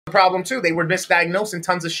problem too. They were misdiagnosing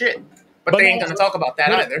tons of shit, but they ain't gonna talk about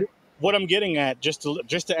that either. What I'm getting at, just to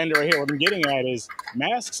end it right here, what I'm getting at is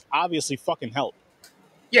masks obviously fucking help.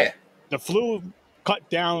 Yeah. The flu cut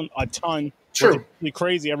down a ton. True. Which is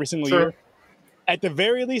crazy every single year. At the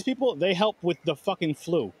very least, people, they help with the fucking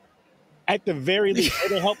flu. At the very least,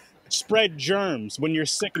 they help spread germs when you're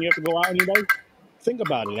sick and you have to go out anyway. Think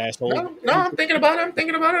about it, asshole. No, I'm thinking about it.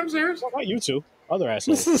 I'm serious. Well, not you two. Other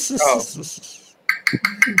assholes.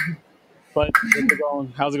 But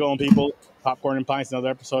how's it going, people? Popcorn and Pints, another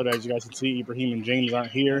episode. As you guys can see, Ibrahim and James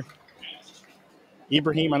aren't here.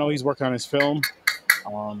 Ibrahim, I know he's working on his film.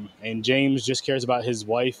 And James just cares about his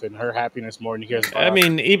wife and her happiness more than he cares about us.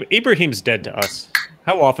 Ibrahim's dead to us.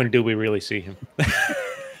 How often do we really see him? A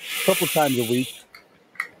couple times a week.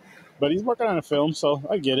 But he's working on a film, so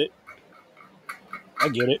I get it.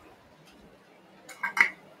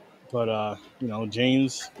 But,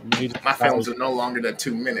 James... My films are no longer than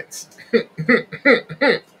 2 minutes.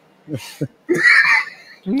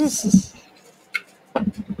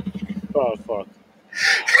 Oh, fuck.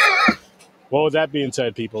 Well, with that being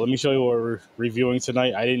said, people, let me show you what we're reviewing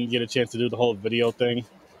tonight. I didn't get a chance to do the whole video thing. A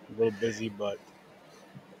little busy, but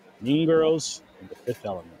Mean Girls and The Fifth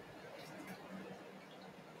Element.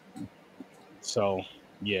 So,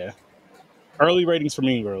 yeah. Early ratings for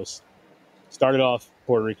Mean Girls. Started off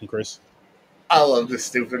Puerto Rican Chris. I love this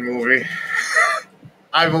stupid movie.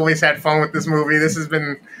 I've always had fun with this movie. This has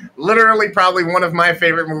been literally probably one of my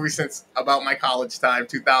favorite movies since about my college time,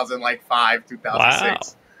 2005,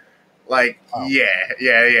 2006. Wow.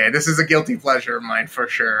 Yeah. This is a guilty pleasure of mine for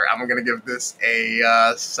sure. I'm going to give this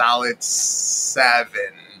a solid 7.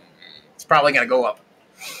 It's probably going to go up.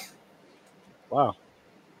 Wow.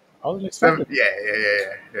 I was expecting. Yeah.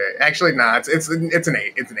 Actually, nah. It's an 8. It's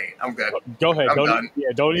an 8. I'm good. Go ahead. I'm done.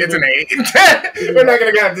 Don't It's even, an 8. We're not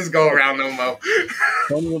gonna have this go around no more.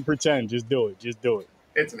 Don't even pretend. Just do it.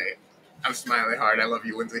 It's an 8. I'm smiling hard. I love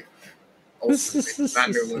you, Lindsay. Old Lindsay,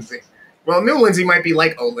 not new Lindsay. Well, new Lindsay might be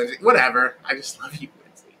like old Lindsay. Whatever. I just love you,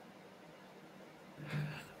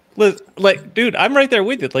 Lindsay. Like, dude, I'm right there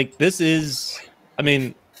with you. Like, this is. I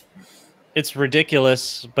mean, it's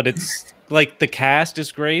ridiculous, but it's. Like, the cast is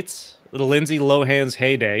great. Lindsay Lohan's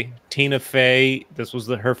heyday. Tina Fey, this was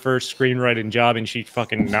her first screenwriting job, and she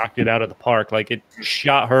fucking knocked it out of the park. Like, it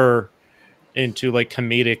shot her into, like,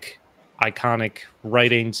 comedic, iconic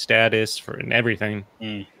writing status and everything,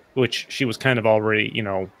 which she was kind of already,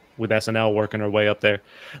 with SNL working her way up there.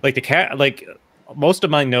 Like, most of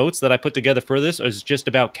my notes that I put together for this is just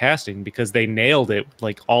about casting because they nailed it.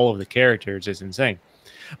 Like, all of the characters is insane.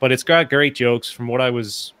 But it's got great jokes from what I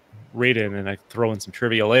was rating, and I throw in some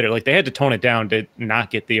trivia later. Like, they had to tone it down to not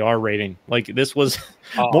get the R rating. Like, this was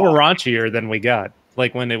more raunchier than we got,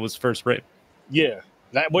 like, when it was first written. Yeah,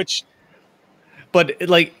 but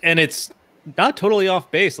like, and it's not totally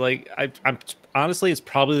off base. Like, I'm honestly, it's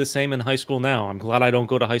probably the same in high school now. I'm glad I don't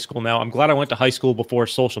go to high school now. I'm glad I went to high school before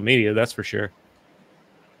social media. That's for sure.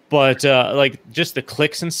 But like, just the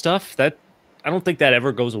clicks and stuff, that I don't think that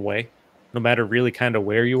ever goes away, no matter really kind of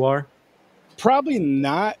where you are. Probably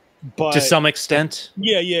not. But to some extent,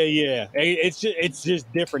 yeah. It's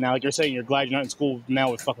just different now. Like you're saying, you're glad you're not in school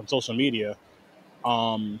now with fucking social media.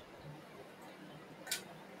 Like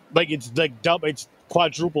it's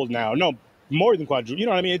quadrupled now. No, more than quadrupled. You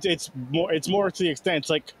know what I mean? It's more to the extent.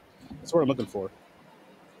 It's like that's what I'm looking for.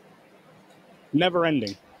 Never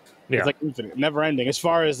ending. Yeah. It's like infinite, never ending. As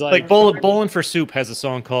far as like Bowling for Soup has a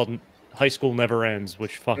song called "High School Never Ends,"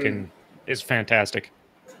 which fucking is fantastic.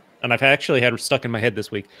 And I've actually had it stuck in my head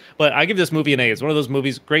this week. But I give this movie an A. It's one of those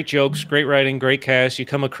movies, great jokes, great writing, great cast. You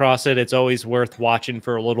come across it, it's always worth watching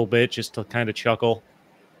for a little bit just to kind of chuckle.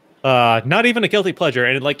 Not even a guilty pleasure.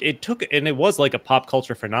 And it was like a pop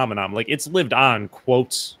culture phenomenon. Like, it's lived on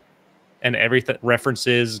quotes and everything,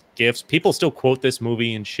 references, gifs. People still quote this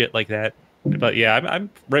movie and shit like that. But yeah,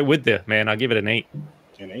 I'm right with you, man. I'll give it an 8.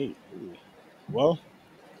 An 8. Ooh. Well,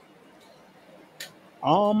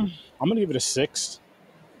 I'm gonna give it a 6.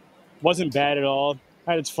 Wasn't bad at all.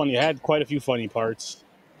 It's funny. It had quite a few funny parts,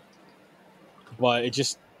 but it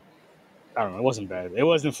just, I don't know. It wasn't bad. It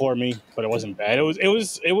wasn't for me, but it wasn't bad. It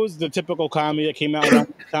was the typical comedy that came out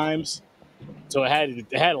around times. So it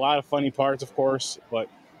had a lot of funny parts, of course. But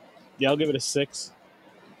yeah, I'll give it a 6.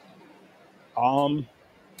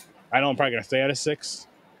 I know I'm probably gonna stay at a 6.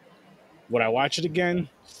 Would I watch it again?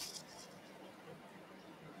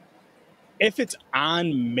 If it's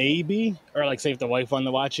on, maybe, or like say if the wife wanted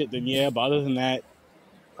to watch it, then yeah. But other than that,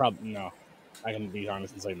 probably no. I can be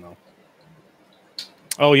honest and say no.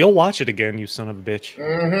 Oh, you'll watch it again, you son of a bitch.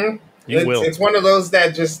 Mm-hmm. You will. It's one of those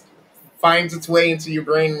that just finds its way into your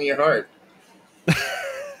brain and your heart.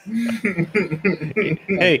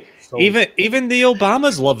 Hey, So- even the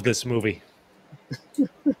Obamas love this movie.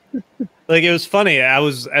 Like, it was funny.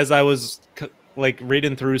 As I was like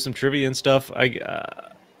reading through some trivia and stuff.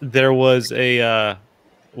 There was a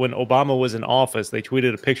when Obama was in office, they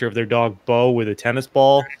tweeted a picture of their dog Bo with a tennis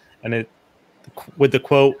ball, and it with the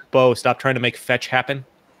quote, "Bo, stop trying to make fetch happen."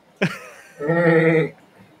 I'm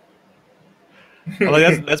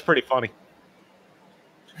like, that's pretty funny.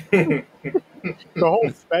 The whole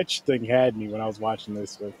fetch thing had me when I was watching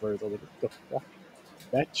this at first. I was like, what the fuck?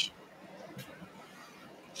 Fetch?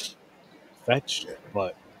 Fetch?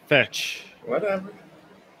 But Fetch. Whatever.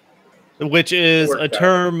 Which is Worked a out.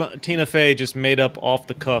 term Tina Fey just made up off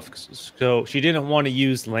the cuff. So she didn't want to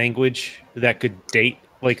use language that could date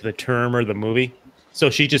like the term or the movie. So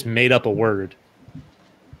she just made up a word.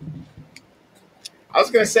 I was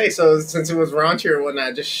gonna say, so since it was raunchy or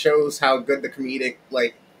whatnot, it just shows how good the comedic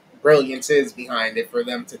like brilliance is behind it for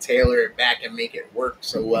them to tailor it back and make it work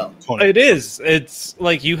so well. It is. It's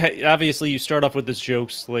like obviously you start off with this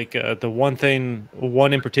jokes. Like the one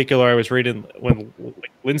in particular I was reading when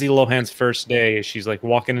like, Lindsay Lohan's first day, she's like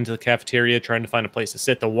walking into the cafeteria trying to find a place to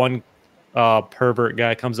sit. The one pervert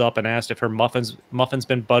guy comes up and asked if her muffins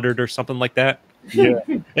been buttered or something like that. yeah.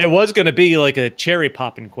 It was going to be like a cherry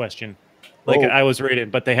popping question, like Oh. I was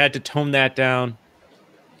reading, but they had to tone that down.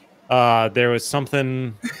 There was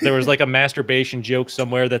like a masturbation joke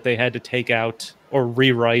somewhere that they had to take out or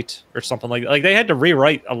rewrite or something like that. Like they had to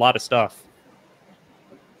rewrite a lot of stuff.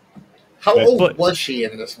 How old But- was she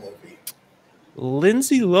in this movie?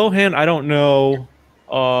 Lindsay Lohan, I don't know.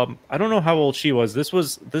 I don't know how old she was. This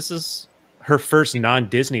is her first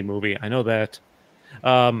non-Disney movie. I know that.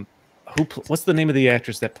 What's the name of the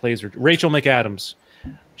actress that plays her? Rachel McAdams.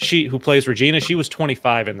 Who plays Regina. She was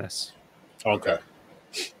 25 in this. Okay.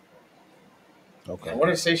 I Okay. want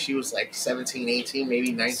to say she was like 17, 18,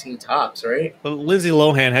 maybe 19 tops, right? But Lindsay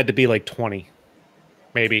Lohan had to be like 20,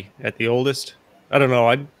 maybe at the oldest. I don't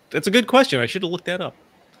know. That's a good question. I should have looked that up.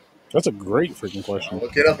 That's a great freaking I'll question.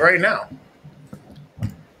 look it up right now.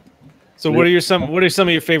 So what are some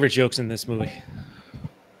of your favorite jokes in this movie?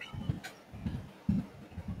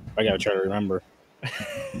 I gotta try to remember.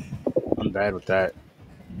 I'm bad with that.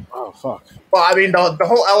 Oh fuck. Well, I mean, the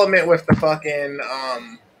whole element with the fucking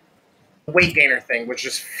weight gainer thing was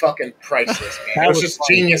just fucking priceless, man. That It was was just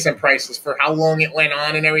funny. genius and priceless for how long it went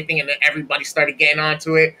on and everything, and then everybody started getting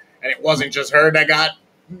onto it, and it wasn't just her that got,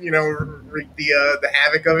 wreaked the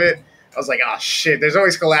havoc of it. I was like, oh shit, there's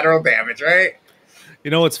always collateral damage, right?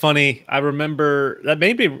 You know what's funny? I remember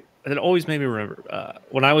it always made me remember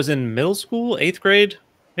when I was in middle school, 8th grade.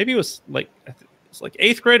 Maybe it was like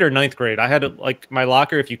 8th grade or 9th grade. I had like my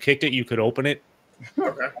locker. If you kicked it, you could open it.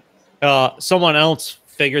 Okay. Someone else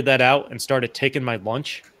figured that out and started taking my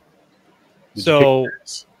lunch. Did you So pick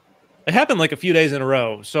this? it happened like a few days in a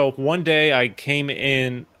row. So one day I came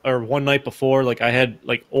in, or one night before, like I had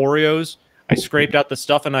like Oreos. I scraped out the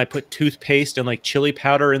stuff and I put toothpaste and like chili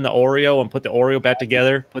powder in the Oreo and put the Oreo back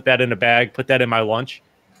together, put that in a bag, put that in my lunch.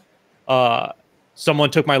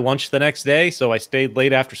 Someone took my lunch the next day, so I stayed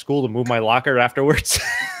late after school to move my locker afterwards.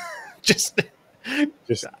 Just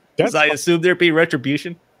Just because I assumed there'd be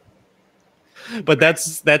retribution. But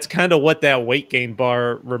that's kind of what that weight gain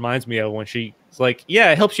bar reminds me of when she's like,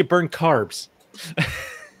 yeah, it helps you burn carbs.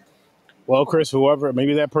 well, Chris, whoever,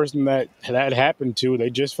 maybe that person that happened to, they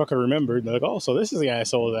just fucking remembered. They're like, oh, so this is the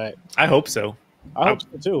asshole that. I hope so. I hope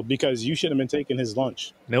so too, because you shouldn't have been taking his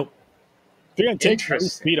lunch. Nope. If you're gonna take it,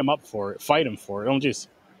 Interesting. beat him up for it, fight him for it. Don't just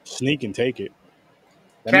sneak and take it.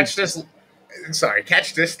 That Catch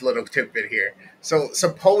this little tidbit here. So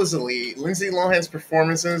supposedly, Lindsay Lohan's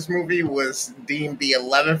performance in this movie was deemed the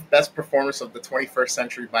 11th best performance of the 21st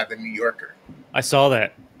century by the New Yorker. I saw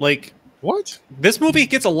that. Like, what? this movie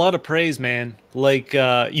gets a lot of praise, man. Like,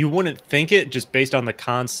 you wouldn't think it just based on the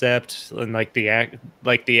concept and like the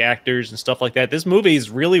actors and stuff like that. This movie is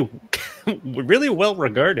really, really well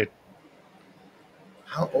regarded.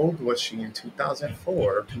 How old was she in 2004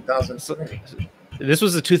 or 2003? This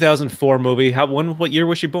was a 2004 movie. What year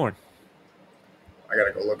was she born? I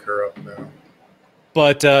gotta go look her up now.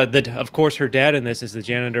 But of course, her dad in this is the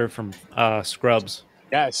janitor from Scrubs.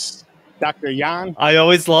 Yes, Dr. Jan, I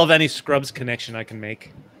always love any Scrubs connection I can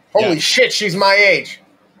make. Holy Yeah. shit, she's my age.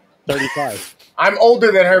 35. I'm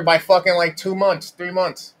older than her by fucking like 2 months, 3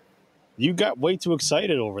 months. You got way too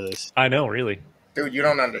excited over this. I know, really. Dude, you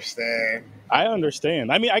don't understand. I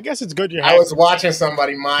understand. I mean, I guess it's good you're I was watching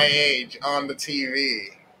somebody my age on the TV.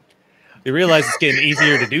 You realize it's getting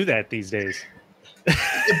easier to do that these days.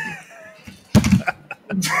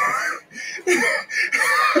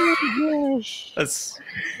 Oh, gosh. That's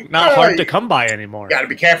not hard to come by anymore. Got to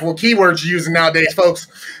be careful with keywords you're using nowadays, folks.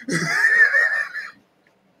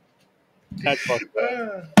 That's fucked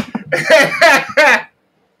up.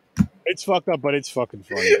 It's fucked up, but it's fucking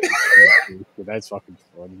funny. That's fucking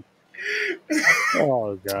funny.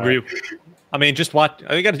 Oh god. I mean, just watch.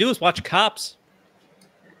 All you got to do is watch Cops.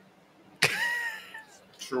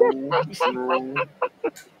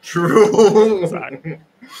 True. Sorry.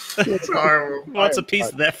 It's horrible. What's a piece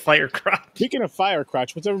of that fire crotch? Speaking of fire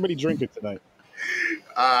crotch, what's everybody drinking tonight?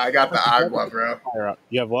 I got the agua, bro. Fire up.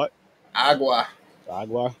 You have what? Agua.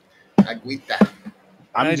 Agua. Aguita.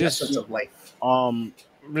 I'm just Essence of life.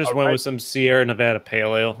 just went with some Sierra Nevada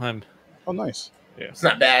Pale Ale. Oh, nice. Yeah. It's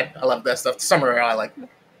not bad. I love that stuff. Summer I like.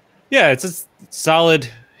 Yeah, it's a solid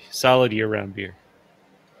year-round beer.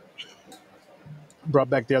 Brought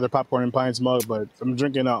back the other popcorn and pints mug, but I'm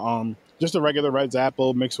drinking a just a regular Red's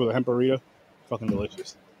apple mixed with a hemperita. Fucking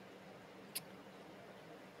delicious.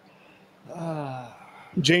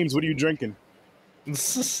 James, what are you drinking?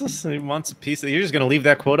 He wants a piece of. You're just gonna leave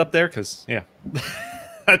that quote up there, because yeah,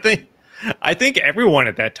 I think everyone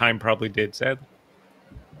at that time probably did. Sadly.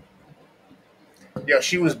 Yo,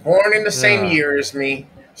 she was born in the same year as me.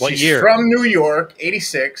 What She's year? From New York,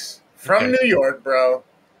 86. From Okay. New York, bro.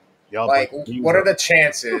 Y'all Like, you what are the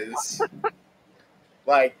chances?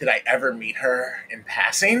 Like, did I ever meet her in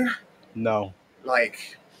passing? No.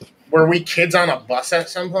 Like, were we kids on a bus at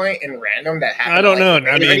some point in random that happened I don't to, like, know.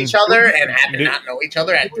 I meet mean, each other and had to New- not know each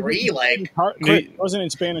other at 3? Like, It wasn't in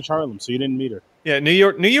Spanish Harlem, so you didn't meet her. Yeah, New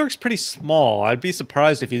York's pretty small. I'd be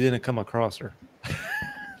surprised if you didn't come across her.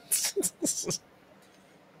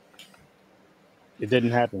 It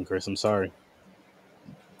didn't happen, Chris. I'm sorry.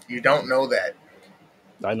 you don't know that.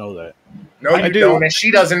 I know that. No, I you do. don't, and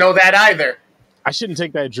she doesn't know that either. I shouldn't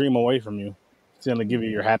take that dream away from you. It's going to give you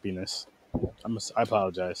your happiness. I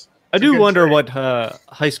apologize. I It's a do good wonder trait. what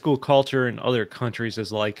high school culture in other countries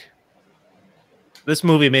is like. This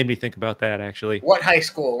movie made me think about that, actually. What high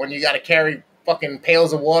school when you got to carry fucking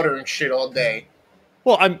pails of water and shit all day?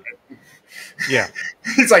 Well, yeah.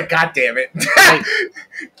 He's like, God damn it. Like,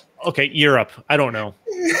 okay, Europe. I don't know.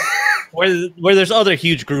 Where there's other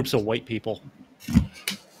huge groups of white people.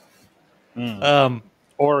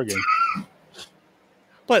 Oregon.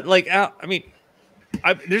 But like, I mean,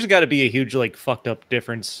 there's got to be a huge like fucked up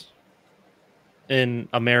difference in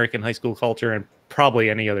American high school culture and probably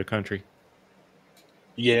any other country.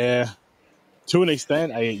 Yeah. To an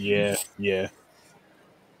extent, yeah.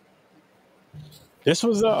 This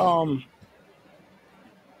was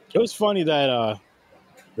it was funny that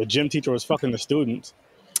the gym teacher was fucking the students.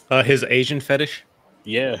 His Asian fetish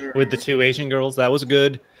Yeah. with the 2 Asian girls, that was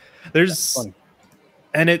good. There's Funny.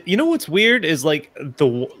 and it, you know what's weird is like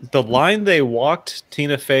the line they walked,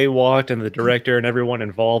 Tina Fey walked, and the director and everyone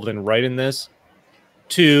involved in writing this.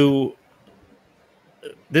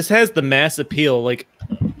 This has the mass appeal. Like,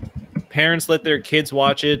 parents let their kids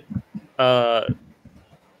watch it.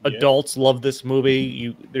 Adults love this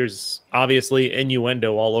movie. There's obviously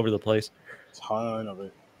innuendo all over the place. Ton of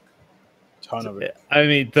it. I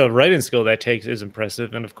mean, the writing skill that takes is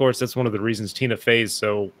impressive, and of course, that's one of the reasons Tina Fey's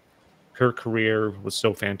her career was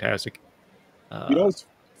so fantastic. You know what's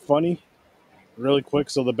funny? Really quick.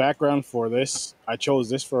 So the background for this, I chose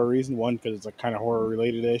this for a reason. One, because it's like kind of horror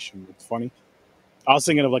related ish, and it's funny. I was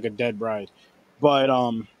thinking of like a Dead Bride, but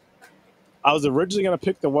I was originally gonna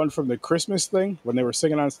pick the one from the Christmas thing when they were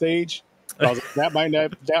singing on stage. I was like,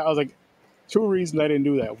 I was like, 2 reasons I didn't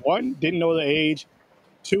do that. 1, didn't know the age.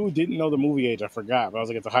 2, didn't know the movie age. I forgot. But I was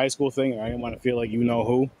like, it's a high school thing, and I didn't want to feel like you know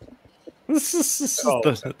who.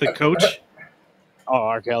 The coach. Oh,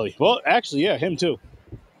 R. Kelly. Well, actually, yeah, him too.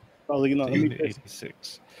 I was like, you know, let me pick.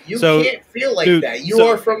 86. You So, can't feel like dude, that. You so-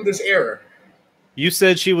 are from this era. You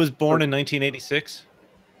said she was born in 1986,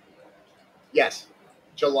 Yes.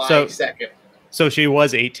 July So- 2nd. so she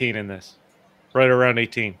was 18 in this, right around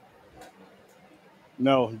 18.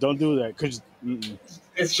 No, don't do that. Cause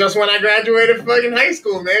It's just when I graduated fucking high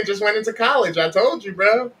school, man. Just went into college. I told you,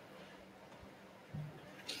 bro.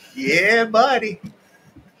 Yeah, buddy.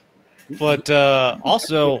 But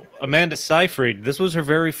also, Amanda Seyfried, this was her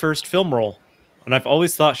very first film role, and I've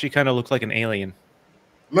always thought she kind of looked like an alien.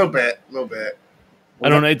 A little bit. I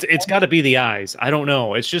don't know. It's got to be the eyes. I don't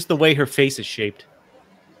know. It's just the way her face is shaped.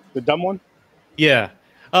 the dumb one. Yeah.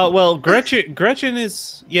 Well, Gretchen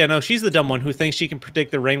is. Yeah, no, she's the dumb one who thinks she can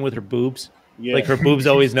predict the rain with her boobs. Yeah. Like her boobs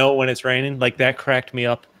always know when it's raining. Like that cracked me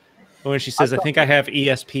up when she says, "I think I have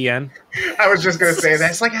ESPN." I was just going to say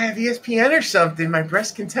that. It's like I have ESPN or something. My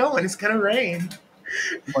breast can tell when it's going to rain.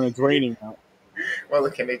 When it's raining out. Well,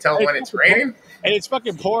 can they tell when it's raining? And it's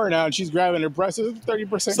fucking pouring out, and she's grabbing her breasts. It's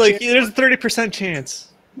 30%. It's like there's a 30%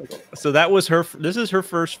 chance. So that was her. This is her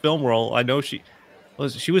first film role. I know she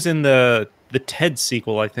was in the Ted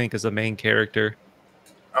sequel, I think, as the main character.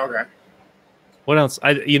 Okay. What else?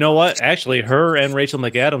 You know what? Actually, her and Rachel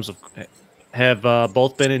McAdams have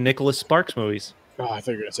both been in Nicholas Sparks movies. Oh, I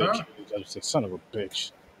thought you were gonna say, I was like, son of a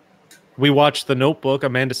bitch. We watched The Notebook.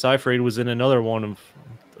 Amanda Seyfried was in another one of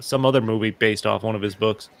some other movie based off one of his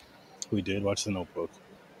books. We did watch The Notebook.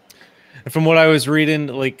 And from what I was reading,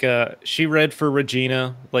 like she read for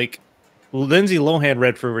Regina, like Lindsay Lohan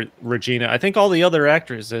read for Regina. I think all the other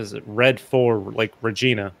actresses read for like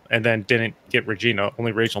Regina and then didn't get Regina.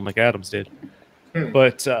 Only Rachel McAdams did.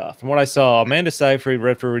 But from what I saw, Amanda Seyfried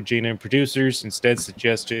read for Regina, and producers instead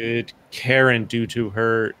suggested Karen due to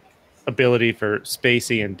her ability for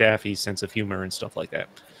Spacey and Daffy's sense of humor and stuff like that.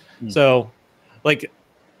 So, like,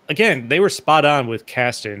 again, they were spot on with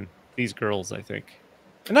casting these girls, I think.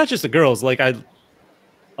 And not just the girls. Like,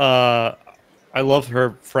 I love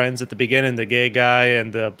her friends at the beginning, the gay guy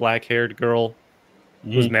and the black-haired girl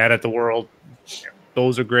who's mad at the world.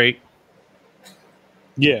 Those are great.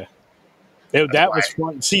 Yeah. That was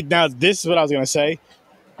fun. See, now this is what I was going to say.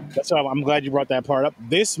 That's why I'm glad you brought that part up.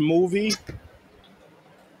 This movie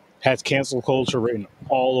has cancel culture written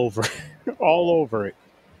all over it.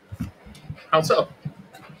 How so?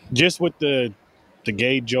 Just with the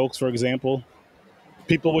gay jokes, for example.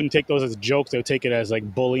 People wouldn't take those as jokes. They would take it as like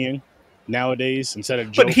bullying nowadays instead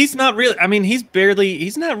of jokes. But he's not really, I mean, he's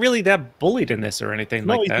not really that bullied in this or anything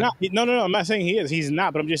like that. No, I'm not saying he is. He's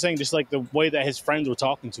not, but I'm just saying just like the way that his friends were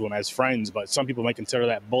talking to him as friends, but some people might consider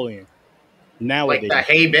that bullying. Nowadays. Like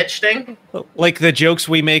the hey bitch thing? Like the jokes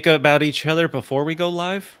we make about each other before we go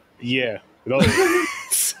live? Yeah.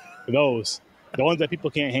 Those. The ones that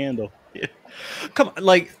people can't handle. Yeah. Come on,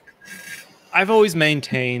 like, I've always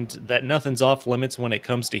maintained that nothing's off limits when it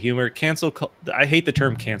comes to humor. I hate the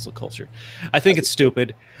term cancel culture. I think it's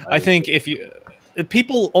stupid. I think if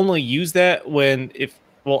people only use that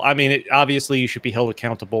obviously you should be held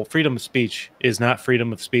accountable. Freedom of speech is not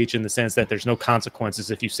freedom of speech in the sense that there's no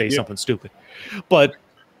consequences if you say something stupid. But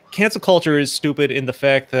cancel culture is stupid in the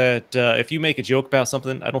fact that if you make a joke about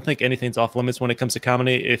something, I don't think anything's off limits when it comes to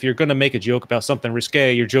comedy. If you're going to make a joke about something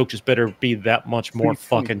risque, your joke just better be that much more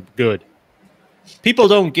fucking good. People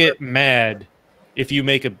don't get mad if you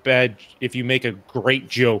make a great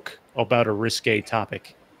joke about a risque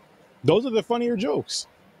topic. Those are the funnier jokes.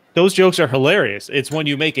 Those jokes are hilarious. It's when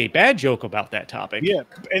you make a bad joke about that topic. Yeah,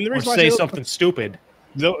 and the reason or say something stupid.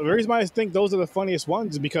 The reason why I think those are the funniest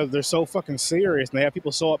ones is because they're so fucking serious and they have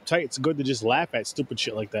people so uptight. It's good to just laugh at stupid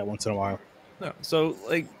shit like that once in a while. No, so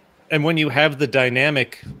like, and when you have the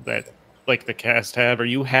dynamic that like the cast have, or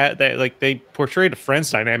you had that, like they portrayed a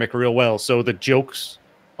friends dynamic real well. So the jokes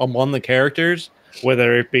among the characters,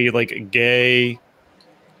 whether it be like gay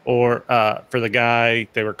or for the guy,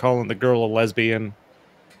 they were calling the girl a lesbian.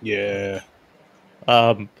 Yeah.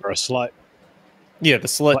 Or a slut. Yeah, the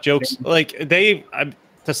slut jokes. Like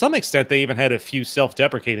to some extent, they even had a few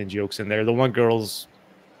self-deprecating jokes in there. The one girl's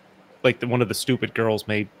like one of the stupid girls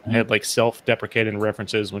had like self-deprecating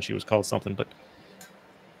references when she was called something, but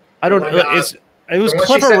I don't. It was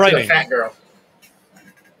clever writing. Fat girl.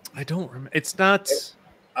 I don't remember. It's not.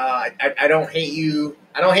 I don't hate you.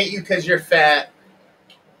 I don't hate you because you're fat.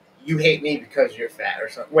 You hate me because you're fat, or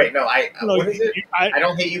something. Wait, no. What is it? I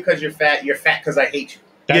don't hate you because you're fat. You're fat because I hate you.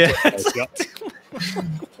 That's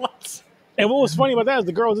what? And what was funny about that is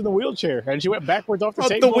the girl was in the wheelchair and she went backwards off the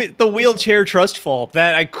table. The wheelchair trust fall.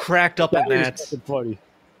 That I cracked up at that. Funny.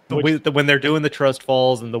 When they're doing the trust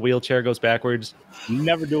falls and the wheelchair goes backwards.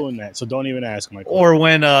 Never doing that, so don't even ask, Michael. Or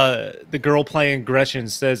when the girl playing Gretchen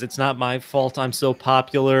says, "It's not my fault I'm so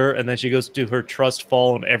popular," and then she goes to do her trust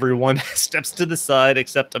fall and everyone steps to the side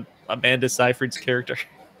except Amanda Seyfried's character.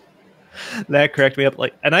 That cracked me up.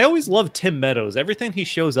 And I always love Tim Meadows. Everything he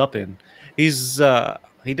shows up in, he's I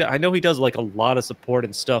know he does like a lot of support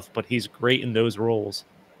and stuff, but he's great in those roles.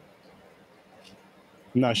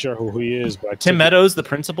 I'm not sure who he is, but Tim Meadows, the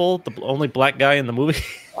principal, the only black guy in the movie.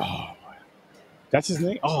 Oh, that's his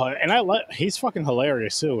name. Oh, and he's fucking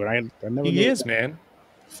hilarious too. And I never. He is, man.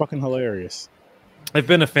 Fucking hilarious. I've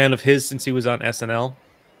been a fan of his since he was on SNL.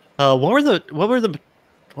 What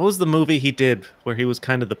was the movie he did where he was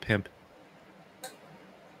kind of the pimp?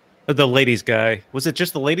 The ladies guy. Was it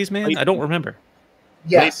just the ladies man? I don't remember.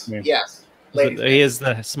 Yes. Yes. He has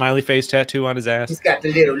the smiley face tattoo on his ass. He's got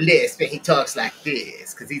the little lisp and he talks like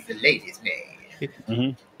this because he's the ladies man.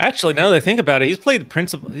 Mm-hmm. Actually, now that I think about it, he's played the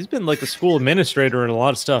principal. He's been like the school administrator in a lot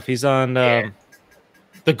of stuff. He's on the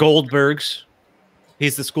Goldbergs.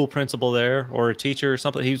 He's the school principal there, or a teacher or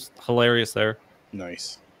something. He's hilarious there.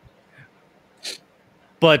 Nice.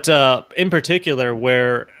 But in particular,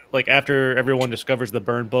 where like after everyone discovers the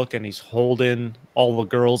burn book and he's holding all the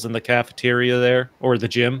girls in the cafeteria there or the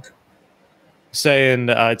gym, saying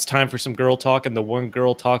it's time for some girl talk, and the one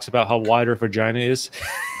girl talks about how wide her vagina is.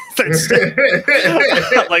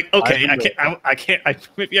 Like, okay, I can't.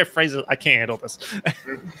 Maybe I phrase it. I can't handle this.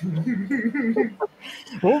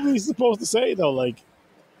 What were we supposed to say though? Like,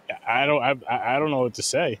 I don't know what to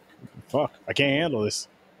say. Fuck, I can't handle this.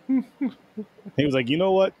 He was like, you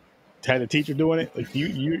know what? Had a teacher doing it. Like,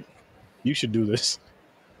 you should do this.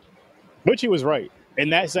 Which he was right. In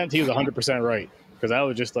that sense, he was 100% right. Because I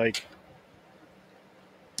was just like,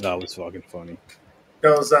 that was fucking funny.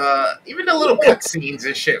 Those even the little cutscenes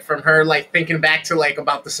and shit from her, like thinking back to like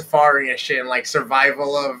about the safari and shit, and like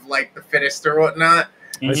survival of like the fittest or whatnot.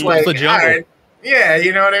 It's like, the jungle. all right, yeah,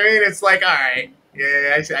 you know what I mean. It's like, all right,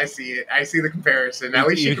 yeah, I see it. I see the comparison. At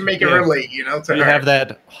least you can make it relate, you know. To you her. have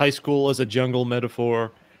that high school as a jungle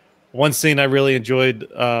metaphor. One scene I really enjoyed.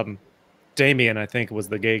 Damien, I think was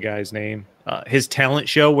the gay guy's name. His talent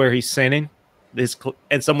show where he's singing.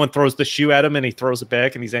 And someone throws the shoe at him and he throws it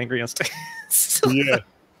back and he's angry on stage. Yeah.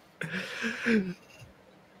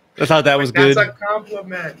 I thought that was good. That's a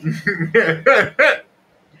compliment.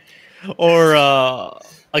 Or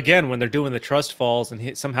again, when they're doing the trust falls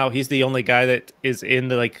and somehow he's the only guy that is in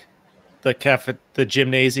the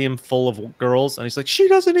gymnasium full of girls, and he's like, she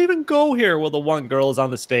doesn't even go here. Well, the one girl is on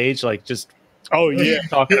the stage, like just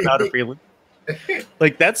talking about her feeling.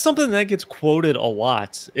 Like that's something that gets quoted a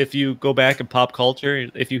lot. If you go back in pop culture,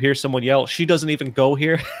 if you hear someone yell, "She doesn't even go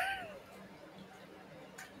here,"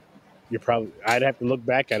 I'd have to look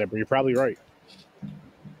back at it, but you're probably right.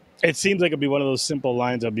 It seems like it'd be one of those simple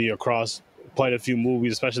lines that'd be across quite a few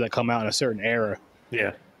movies, especially that come out in a certain era.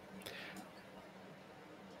 Yeah.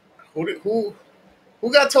 Who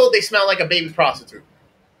got told they smell like a baby prostitute?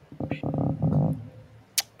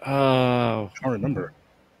 I don't remember.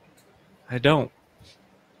 I don't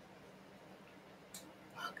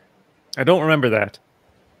remember that.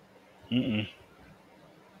 Mm-mm.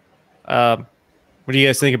 What do you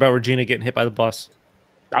guys think about Regina getting hit by the bus?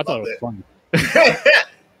 I thought it was funny.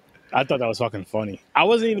 I thought that was fucking funny. I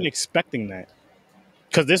wasn't even expecting that.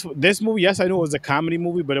 Because this movie, yes, I knew it was a comedy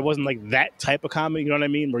movie, but it wasn't like that type of comedy, you know what I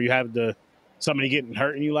mean? Where you have somebody getting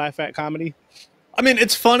hurt and you laugh at comedy. I mean,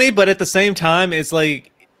 it's funny, but at the same time, it's like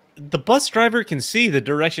the bus driver can see the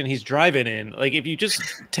direction he's driving in. Like if you just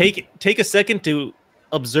take a second to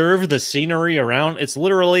observe the scenery around, it's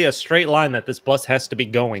literally a straight line that this bus has to be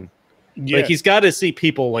going. Yeah. Like he's got to see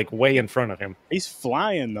people like way in front of him. He's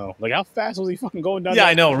flying though. Like how fast was he fucking going down? Yeah,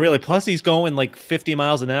 I know, really. Plus he's going like 50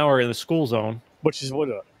 miles an hour in the school zone. Which is what,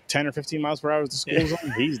 10 or 15 miles per hour is the school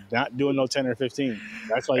zone? He's not doing no 10 or 15.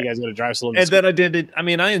 That's why you guys got to drive slow. And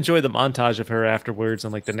then I enjoyed the montage of her afterwards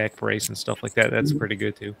and like the neck brace and stuff like that. That's pretty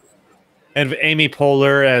good too. And Amy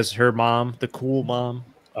Poehler as her mom, the cool mom.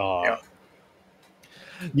 I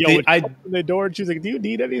opened the door and she was like, "Do you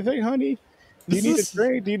need anything, honey? Do you need a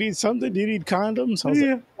drink? Do you need something? Do you need condoms?" I was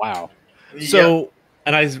like, wow. So,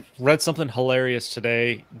 and I read something hilarious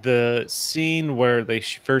today. The scene where they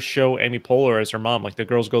first show Amy Poehler as her mom, like the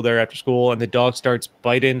girls go there after school and the dog starts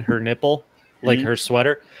biting her nipple, like her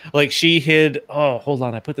sweater. Like she hid, hold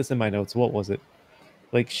on, I put this in my notes. What was it?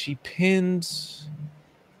 Like she pinned...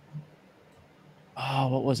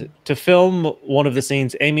 what was it? To film one of the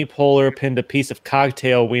scenes, Amy Poehler pinned a piece of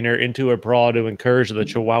cocktail wiener into her bra to encourage the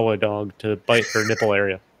Chihuahua dog to bite her nipple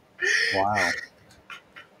area. Wow.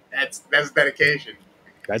 That's dedication.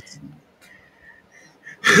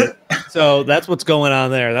 So that's what's going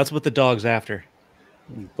on there. That's what the dog's after.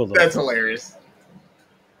 That's hilarious.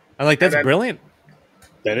 I'm like, that's brilliant.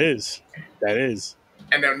 That is.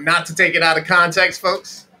 And then not to take it out of context,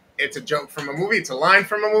 folks. It's a joke from a movie. It's a line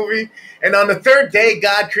from a movie. And on the third day,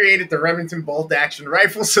 God created the Remington bolt-action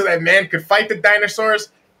rifle so that man could fight the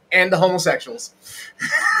dinosaurs and the homosexuals.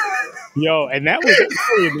 Yo, and that was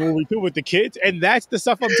early in the movie too with the kids, and that's the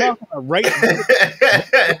stuff I'm talking about, right?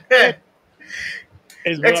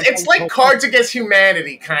 It's like Cards Against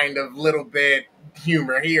Humanity, kind of little bit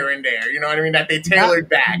humor here and there. You know what I mean? That they tailored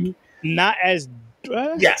back. Not as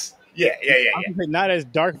yes. Yeah. Not as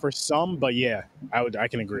dark for some, but yeah, I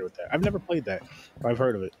can agree with that. I've never played that. I've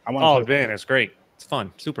heard of it. Man, it's great. It's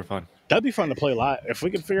fun. Super fun. That'd be fun to play live. If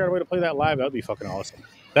we could figure out a way to play that live, that'd be fucking awesome.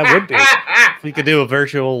 That would be. If we could do a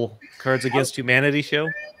virtual Cards Against Humanity show.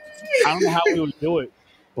 I don't know how we would do it,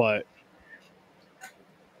 but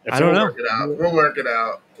I don't know. We'll work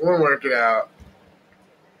it out.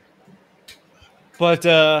 But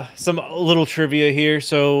some little trivia here.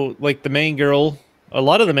 So, like the main girl, a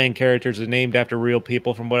lot of the main characters are named after real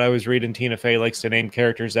people. From what I was reading, Tina Fey likes to name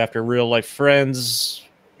characters after real life friends,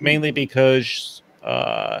 mainly because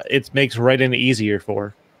it makes writing easier for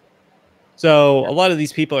her. So a lot of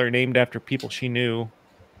these people are named after people she knew.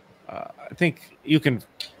 I think you can,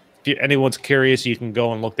 if anyone's curious, you can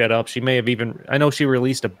go and look that up. She may have even, I know she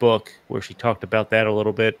released a book where she talked about that a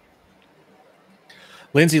little bit.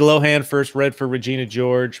 Lindsay Lohan first read for Regina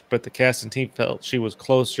George, but the cast and team felt she was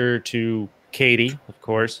closer to Katie, of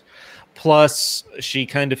course. Plus, she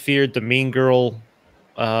kind of feared the Mean Girl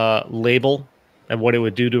label and what it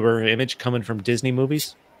would do to her image coming from Disney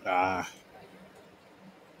movies.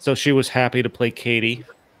 So she was happy to play Katie.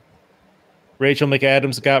 Rachel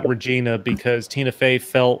McAdams got Regina because Tina Fey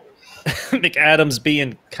felt McAdams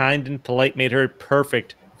being kind and polite made her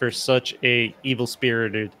perfect for such a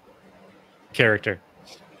evil-spirited character.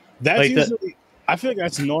 That's like usually, I feel like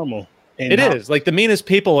that's normal. It is. Like, the meanest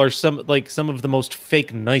people are some of the most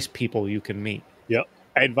fake nice people you can meet. Yep.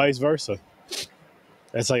 And vice versa.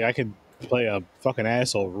 That's like, I could play a fucking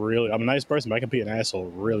asshole really. I'm a nice person, but I can be an asshole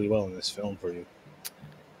really well in this film for you.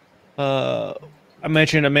 I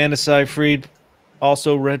mentioned Amanda Seyfried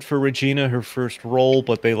also read for Regina, her first role,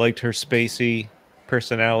 but they liked her spacey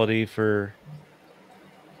personality for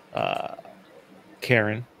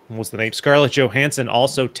Karen was the name. Scarlett Johansson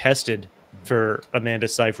also tested for Amanda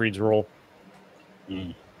Seyfried's role.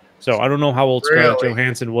 So I don't know how old Scarlett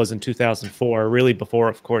Johansson was in 2004, really before,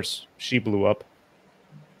 of course, she blew up.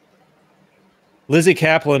 Lizzie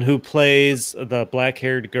Kaplan, who plays the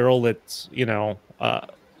black-haired girl that's,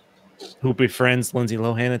 who befriends Lindsay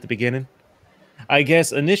Lohan at the beginning. I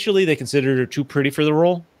guess initially they considered her too pretty for the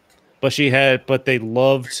role, but they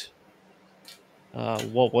loved,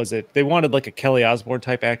 what was it? They wanted like a Kelly Osbourne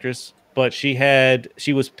type actress, but she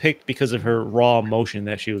was picked because of her raw emotion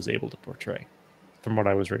that she was able to portray, from what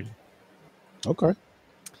I was reading. Okay.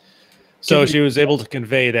 So she was able to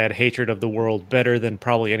convey that hatred of the world better than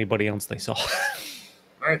probably anybody else they saw.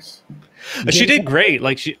 Nice. She did great.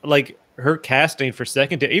 Like her casting for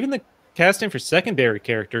secondary, even the casting for secondary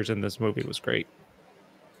characters in this movie was great.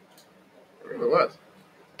 It really was.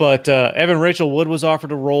 But Evan Rachel Wood was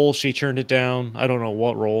offered a role. She turned it down. I don't know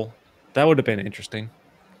what role. That would have been interesting.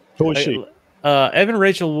 Who was she? Evan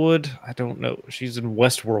Rachel Wood, I don't know. She's in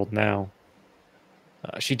Westworld now.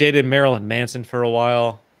 She dated Marilyn Manson for a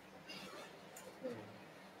while.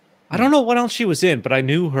 I don't know what else she was in, but I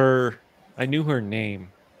knew her name.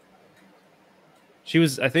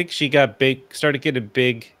 I think she got big, started getting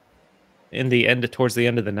big towards the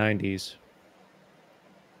end of the 90s.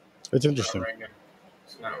 It's interesting.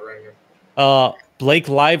 It's not ringing. Blake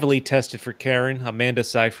Lively tested for Karen, Amanda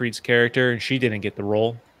Seyfried's character, and she didn't get the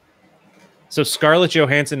role. So Scarlett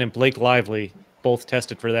Johansson and Blake Lively both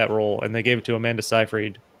tested for that role, and they gave it to Amanda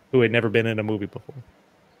Seyfried, who had never been in a movie before.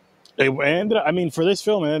 For this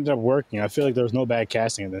film, it ended up working. I feel like there was no bad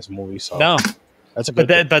casting in this movie. So no, that's a good.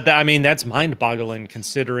 That's mind-boggling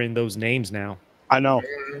considering those names now. I know.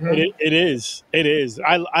 Mm-hmm. It is.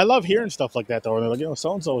 I love hearing stuff like that though. They're like,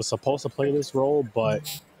 so and so was supposed to play this role,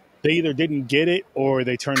 but they either didn't get it or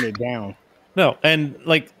they turned it down. No, and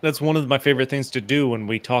like that's one of my favorite things to do when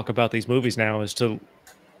we talk about these movies now is to.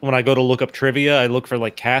 When I go to look up trivia, I look for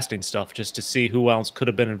like casting stuff just to see who else could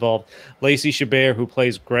have been involved. Lacey Chabert, who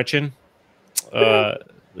plays Gretchen,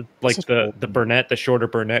 like the brunette, the shorter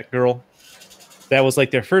brunette girl, that was like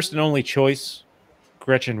their first and only choice.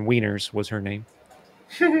 Gretchen Wieners was her name.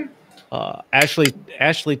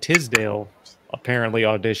 Ashley Tisdale apparently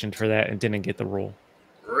auditioned for that and didn't get the role.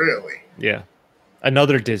 Really? Yeah,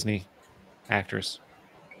 another Disney actress.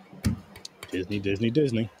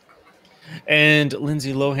 Disney. And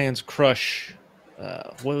Lindsay Lohan's crush,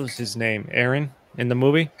 what was his name? Aaron in the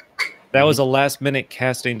movie? That was a last-minute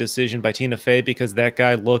casting decision by Tina Fey because that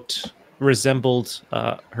guy resembled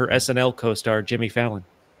her SNL co-star, Jimmy Fallon.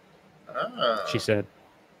 She said.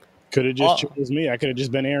 Could have just chose me. I could have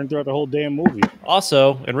just been Aaron throughout the whole damn movie.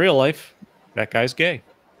 Also, in real life, that guy's gay.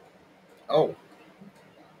 Oh.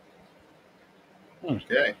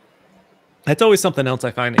 Okay. That's always something else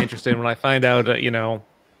I find interesting when I find out,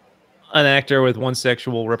 an actor with one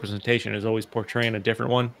sexual representation is always portraying a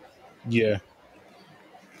different one. Yeah.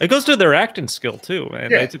 It goes to their acting skill, too.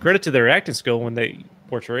 And it's a credit to their acting skill when they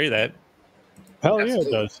portray that. Hell yeah,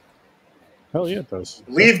 it does. Hell yeah, it does.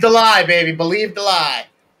 Believe the lie, baby. Believe the lie.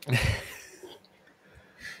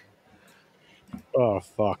 Oh,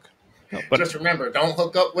 fuck. But just remember, don't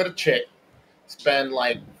hook up with a chick, spend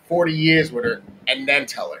like 40 years with her, and then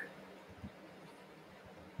tell her.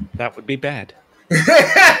 That would be bad.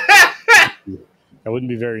 That wouldn't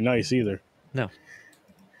be very nice either. No.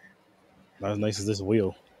 Not as nice as this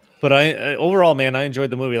wheel. But I overall, man, I enjoyed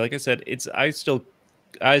the movie. Like I said, I still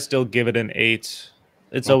give it an 8.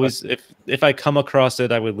 It's Okay. always if I come across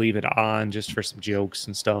it, I would leave it on just for some jokes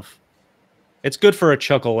and stuff. It's good for a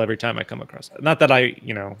chuckle every time I come across it. Not that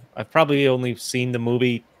I've probably only seen the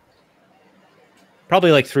movie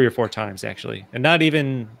probably like 3 or 4 times actually, and not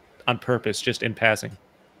even on purpose, just in passing.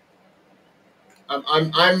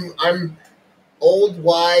 I'm old,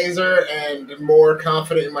 wiser, and more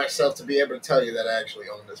confident in myself to be able to tell you that I actually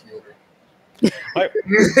own this movie.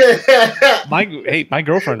 My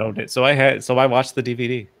girlfriend owned it, so I watched the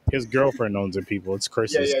DVD. His girlfriend owns it, people. It's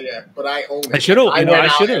Chris's. Yeah. But I own it. I should have.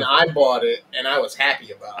 And I bought it, and I was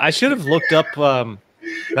happy about it. I should have looked up. Now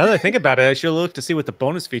that I think about it, I should have looked to see what the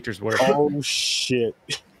bonus features were. Oh shit!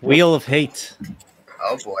 Wheel of Hate.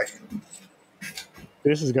 Oh boy,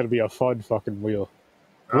 this is gonna be a fun fucking wheel.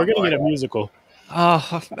 We're gonna get a musical.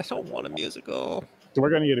 Oh, I don't want a musical. We're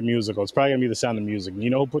gonna get a musical. It's probably gonna be The Sound of Music. You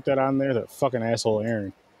know who put that on there? That fucking asshole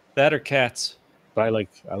Aaron. That or Cats. But I like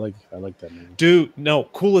that movie. Dude, no,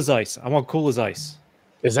 Cool as Ice. I want Cool as Ice.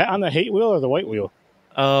 Is that on the hate wheel or the white wheel?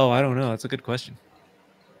 Oh, I don't know. That's a good question.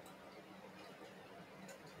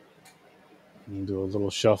 Do a little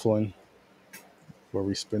shuffling where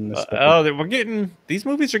we spin this. These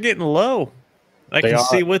movies are getting low. I can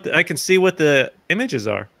see what the images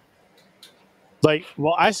are. Like,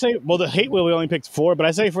 the hate wheel we only picked 4, but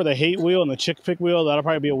I say for the hate wheel and the chick pick wheel, that'll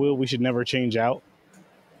probably be a wheel we should never change out.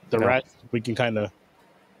 The rest we can kind of.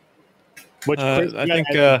 I think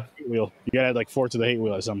wheel. You gotta add like 4 to the hate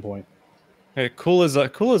wheel at some point. Hey, Cool as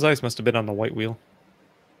Ice must have been on the white wheel.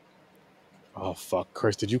 Oh fuck,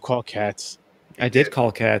 Chris! Did you call Cats? I did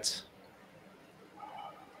call Cats.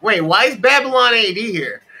 Wait, why is Babylon AD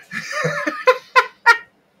here?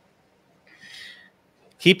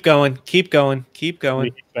 Keep going.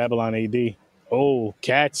 Babylon AD. Oh,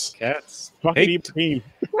 Cats. Hey, team.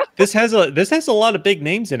 this has a lot of big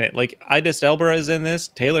names in it. Like Idris Elba is in this.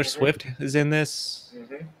 Taylor Swift is in this.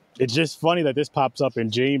 Mm-hmm. It's just funny that this pops up,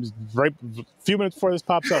 and James, right a few minutes before this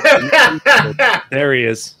pops up, there he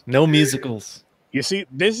is. No musicals. You see,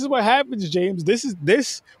 this is what happens, James.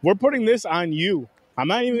 We're putting this on you. I'm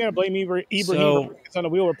not even gonna blame Ibrahim for putting this on the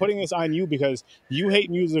wheel. We're putting this on you because you hate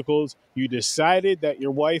musicals. You decided that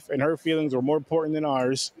your wife and her feelings were more important than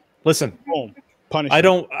ours. Listen, boom, punishment.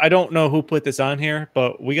 I don't know who put this on here,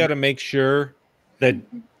 but we got to make sure that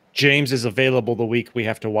James is available the week we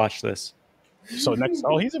have to watch this. So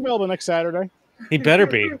he's available next Saturday. He better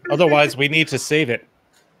be. Otherwise, we need to save it.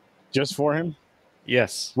 Just for him?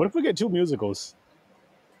 Yes. What if we get 2 musicals?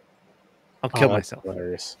 I'll kill myself.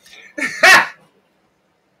 Hilarious.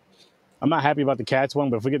 I'm not happy about the Cats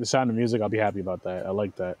one, but if we get The Sound of Music, I'll be happy about that. I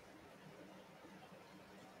like that.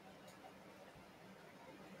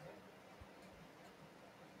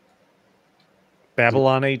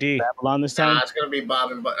 Babylon AD. Babylon this time? Nah, it's going to be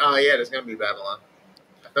Bob and... Oh, yeah, it's going to be Babylon.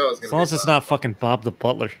 I thought it was going to be as long as it's not fucking Bob the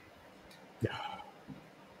Butler.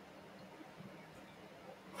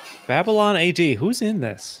 Babylon AD. Who's in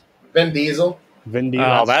this? Vin Diesel.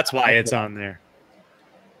 Oh, that's why it's on there.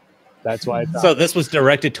 That's why it's on. So this was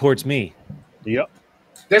directed towards me. Yep.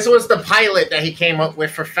 This was the pilot that he came up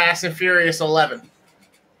with for Fast and Furious 11.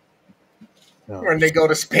 When they go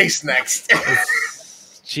to space next.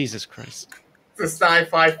 Jesus Christ. The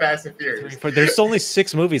sci-fi Fast and Furious. There's only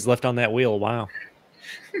 6 movies left on that wheel. Wow.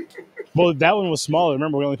 Well, that one was smaller.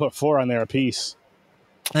 Remember, we only put 4 on there a piece.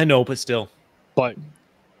 I know, but still. But,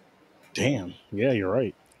 damn. Yeah, you're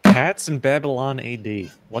right. Cats and Babylon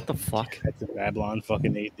AD. What the fuck? Cats and Babylon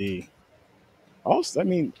fucking AD. Also, I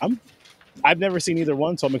mean, I've never seen either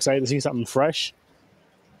one, so I'm excited to see something fresh.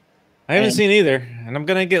 I haven't seen either, and I'm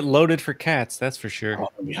gonna get loaded for Cats. That's for sure. Oh,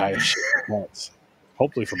 it'll be high as shit for Cats.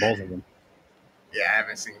 Hopefully for both of them. Yeah, I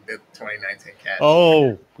haven't seen the 2019 Cats.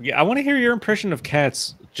 Oh, yeah. I want to hear your impression of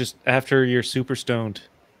Cats just after you're super stoned.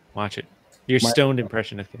 Watch it. Your stoned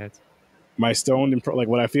impression of Cats. My stoned, like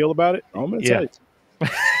what I feel about it? I'm gonna tell you.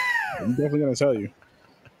 I'm definitely gonna tell you.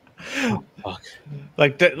 Oh, fuck.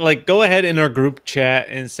 Like, go ahead in our group chat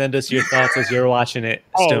and send us your thoughts as you're watching it.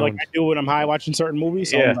 Stoned. Oh, like I do when I'm high watching certain movies.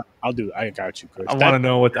 So yeah, I'll do. I got you, Chris. I want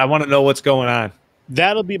to know what's going on.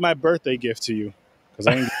 That'll be my birthday gift to you because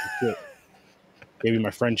I ain't shit. Maybe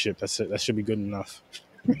my friendship. That's it. That should be good enough.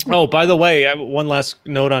 Oh, by the way, one last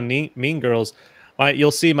note on Mean Girls.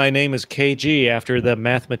 You'll see my name is KG after the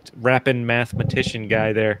rapping mathematician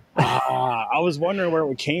guy there. I was wondering where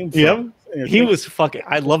it came from. Yep. He was fucking...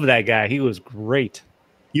 I love that guy. He was great.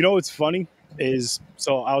 You know what's funny is...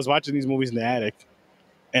 So I was watching these movies in the attic,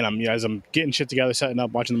 and as I'm getting shit together, setting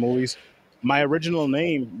up, watching the movies, my original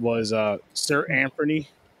name was Sir Anthony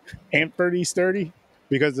Sturdy.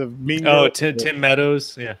 because of Mean Oh, Girls. Tim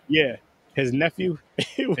Meadows. Yeah. Yeah, his nephew.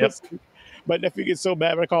 It was my nephew gets so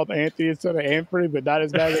bad when I call him Anthony instead of Anthony, but not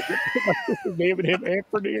as bad as my sister naming him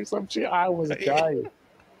Anthony or some shit. I was dying.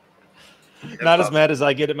 Not as mad as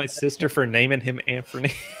I get at my sister for naming him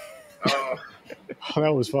Anthony. Oh,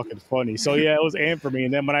 That was fucking funny. So yeah, it was Anthony,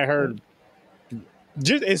 and then when I heard,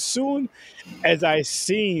 just as soon as I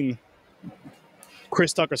seen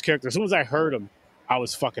Chris Tucker's character, as soon as I heard him, I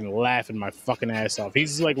was fucking laughing my fucking ass off.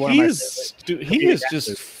 He's like one of my favorite. Dude, he is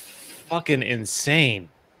just fucking insane.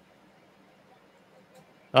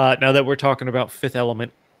 Now that we're talking about Fifth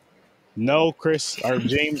Element, No, Chris or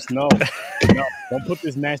James, no, no, don't put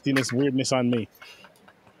this nastiness, weirdness on me.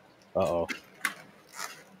 Uh-oh,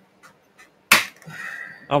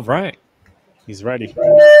 all right. he's ready.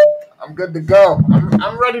 I'm good to go.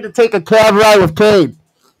 I'm ready to take a cab ride with Cade.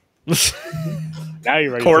 Now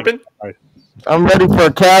you're ready. Corbin? I'm ready for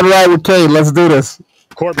a cab ride with Cade. Let's do this.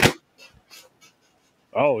 Corbin.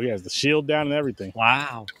 Oh, he has the shield down and everything.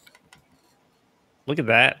 Wow. Look at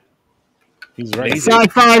that. He's ready.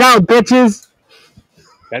 Sci-fi out, bitches.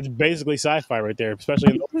 That's basically sci-fi right there,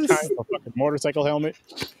 especially in those times. A fucking motorcycle helmet.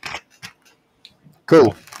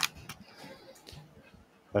 Cool.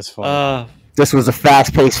 That's fun. This was a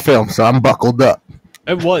fast-paced film, so I'm buckled up.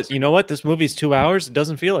 It was. You know what? This movie's 2 hours. It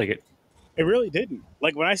doesn't feel like it. It really didn't.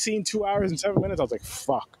 Like when I seen 2 hours and 7 minutes, I was like,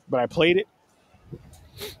 fuck. But I played it.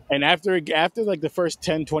 And after like the first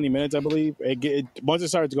 10, 20 minutes, I believe, once it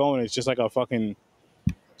starts going, it's just like a fucking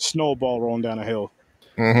snowball rolling down a hill.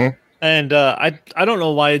 Mm-hmm. And I don't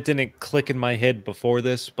know why it didn't click in my head before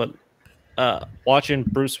this, but watching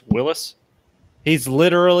Bruce Willis, he's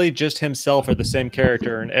literally just himself or the same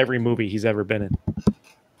character in every movie he's ever been in.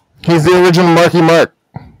 He's the original Marky Mark.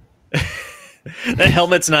 That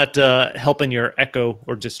helmet's not helping your echo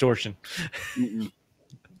or distortion. Mm-mm.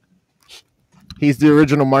 He's the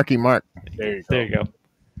original Marky Mark. There you go. There you go.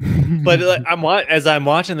 But as I'm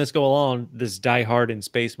watching this go along, this Die Hard in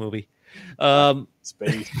space movie,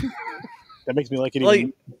 Space. That makes me like it.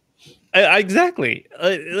 like exactly,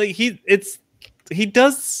 like he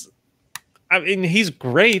does. I mean, he's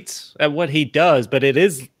great at what he does, but it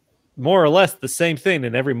is more or less the same thing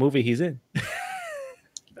in every movie he's in.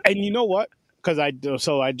 And you know what? Because I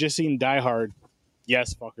just seen Die Hard.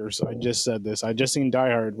 Yes, fuckers. I just said this. I just seen Die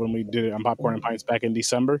Hard when we did it on Popcorn and Pints back in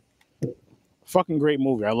December. Fucking great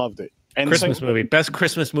movie. I loved it. And Christmas movie, best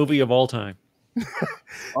Christmas movie of all time.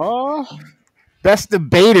 Best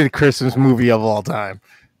debated Christmas movie of all time.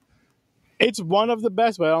 It's one of the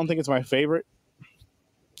best, but I don't think it's my favorite.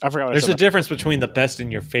 I forgot what There's I a said. difference between the best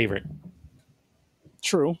and your favorite.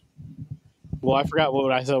 True. Well, I forgot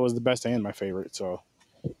what I said was the best and my favorite. So,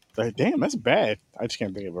 like, damn, that's bad. I just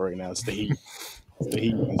can't think of it right now. It's the Heat. It's the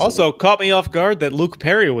Heat. Also, caught me off guard that Luke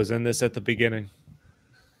Perry was in this at the beginning.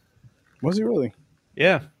 Was he really?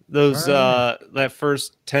 Yeah, those that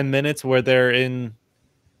first 10 minutes where they're in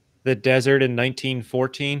the desert in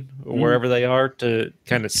 1914 or wherever they are to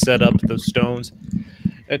kind of set up those stones.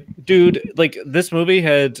 Dude, like this movie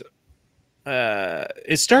had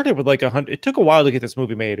it started with like it took a while to get this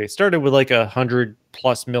movie made. It started with like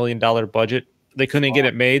 $100+ million budget. They couldn't get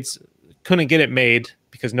it made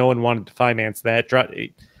because no one wanted to finance that.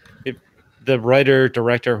 The writer,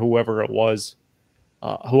 director, whoever it was,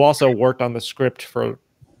 who also worked on the script for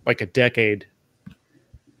like a decade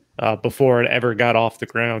before it ever got off the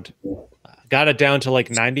ground, got it down to like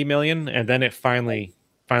 90 million, and then it finally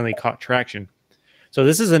caught traction. So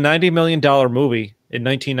this is a $90 million movie in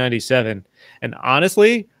 1997, and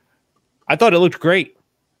honestly, I thought it looked great.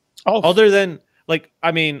 Oh, Other than I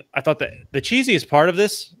thought that the cheesiest part of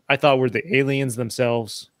this, I thought, were the aliens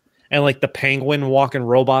themselves and like the penguin walking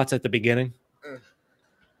robots at the beginning.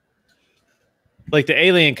 Like the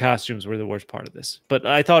alien costumes were the worst part of this, but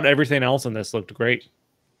I thought everything else in this looked great.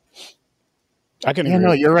 I can. Yeah,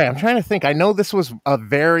 no, you're right. I'm trying to think. I know this was a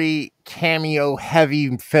very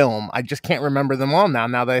cameo-heavy film. I just can't remember them all now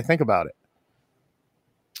that I think about it.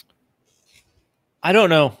 I don't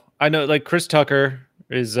know. I know like Chris Tucker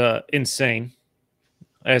is insane,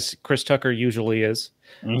 as Chris Tucker usually is.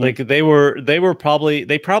 Mm-hmm. Like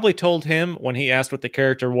they probably told him when he asked what the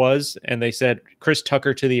character was, and they said Chris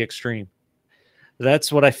Tucker to the extreme.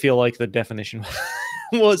 That's what I feel like the definition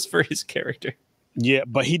was for his character. Yeah,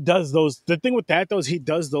 but he does those. The thing with that, though, is he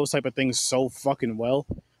does those type of things so fucking well.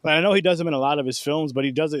 Like, I know he does them in a lot of his films, but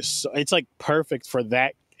he does it. It's like perfect for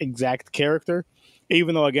that exact character.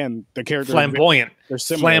 Even though, again, the character flamboyant. They're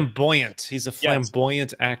similar. Flamboyant. He's a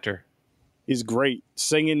flamboyant actor. He's great,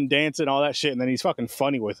 singing, dancing, all that shit, and then he's fucking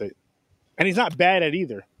funny with it. And he's not bad at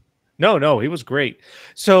either. No, he was great.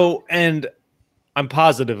 So, and I'm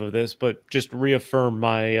positive of this, but just reaffirm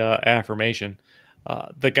my affirmation.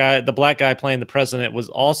 The black guy playing the president was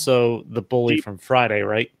also the bully from Friday,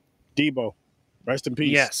 right? Debo, rest in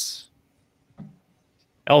peace. Yes.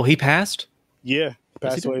 Oh, he passed? Yeah,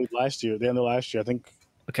 passed away last year, the end of last year, I think.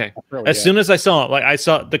 Okay. As soon as I saw it, like I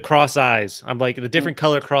saw the cross eyes. I'm like the different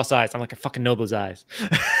color cross eyes. I'm like, I fucking know those eyes.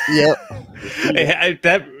 Yep.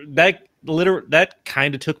 That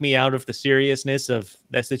kind of took me out of the seriousness of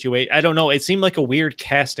that situation. I don't know. It seemed like a weird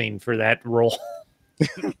casting for that role.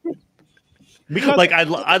 Because like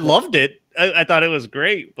I loved it. I thought it was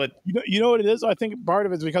great, but you know what it is? I think part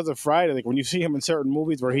of it is because of Friday. Like when you see him in certain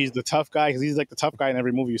movies where he's the tough guy, because he's like the tough guy in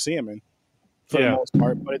every movie you see him in, for the most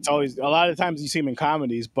part. But it's always a lot of times you see him in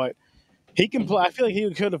comedies. But he can play. I feel like he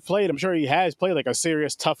could have played. I'm sure he has played like a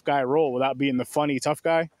serious tough guy role without being the funny tough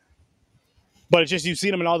guy. But it's just you've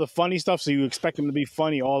seen him in all the funny stuff, so you expect him to be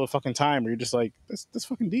funny all the fucking time. Or you're just like, that's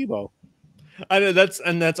fucking Debo. I know that's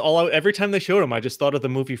all. Every time they showed him, I just thought of the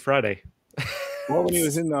movie Friday. Well, when he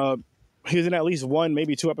was in at least one,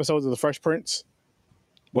 maybe two episodes of The Fresh Prince.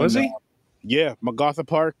 Was he? Yeah, MacArthur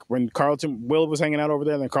Park. When Will was hanging out over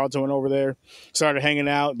there, and then Carlton went over there, started hanging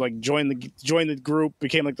out, like joined the group,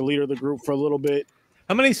 became like the leader of the group for a little bit.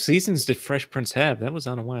 How many seasons did Fresh Prince have? That was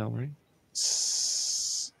on a while, right?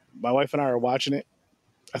 My wife and I are watching it.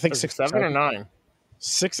 I think 6, 7 or 9.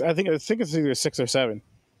 6. I think it's either 6 or 7.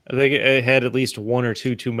 I think it had at least one or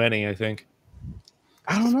two too many. I think.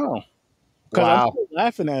 I don't know. Because I'm still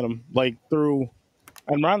laughing at him like through.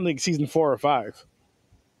 I'm around like season 4 or 5.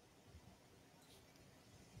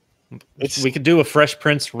 We could do a Fresh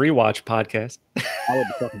Prince rewatch podcast. I would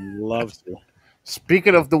fucking love to.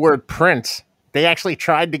 Speaking of the word Prince, they actually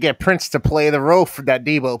tried to get Prince to play the role that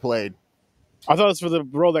Debo played. I thought it was for the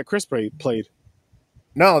role that Chris played.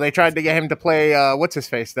 No, they tried to get him to play what's his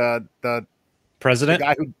face, the president, the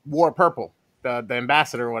guy who wore purple, the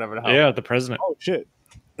ambassador or whatever the hell. Yeah, the president. Oh shit.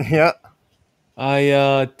 Yeah.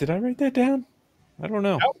 Did I write that down? I don't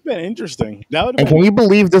know. That would have been interesting. And can you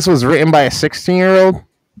believe this was written by a 16-year-old?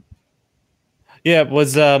 Yeah, it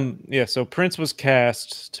was so Prince was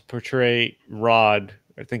cast to portray Rod.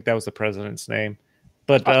 I think that was the president's name.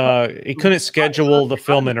 But he couldn't schedule the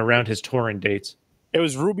filming around his touring dates. It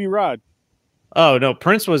was Ruby Rod. Oh no,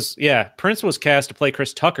 Prince was cast to play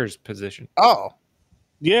Chris Tucker's position. Oh.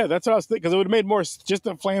 Yeah, that's what I was thinking, because it would have made more just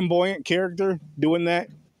a flamboyant character doing that.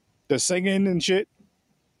 The singing and shit.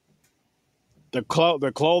 The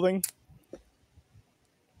clothing.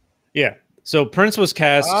 Yeah. So Prince was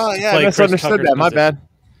cast. Oh yeah, I misunderstood that. My bad.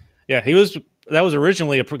 Yeah, that was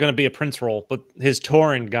originally going to be a Prince role, but his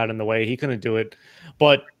touring got in the way. He couldn't do it.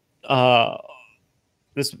 But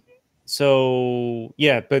this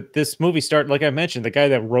movie started, like I mentioned, the guy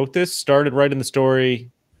that wrote this started writing the story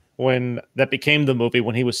when that became the movie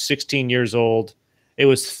when he was 16 years old. He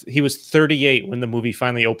was 38 when the movie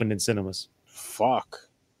finally opened in cinemas. Fuck.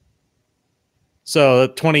 So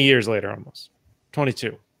 20 years later, almost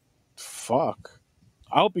 22. Fuck.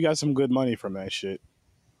 I hope you got some good money from that shit.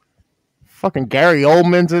 Fucking Gary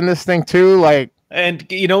Oldman's in this thing too, like. And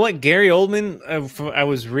you know what, Gary Oldman, I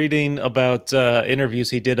was reading about interviews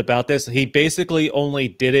he did about this. He basically only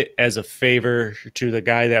did it as a favor to the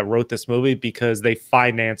guy that wrote this movie because they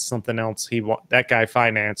financed something else. That guy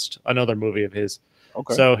financed another movie of his.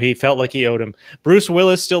 Okay. So he felt like he owed him. Bruce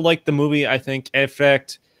Willis still liked the movie, I think. In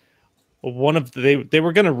fact, they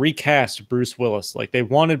were going to recast Bruce Willis. Like they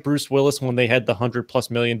wanted Bruce Willis when they had the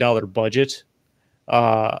 $100+ million budget.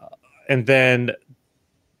 And then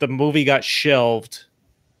the movie got shelved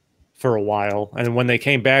for a while. And when they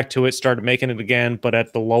came back to it, started making it again, but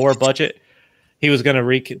at the lower budget. He was going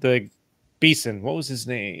to Beeson. What was his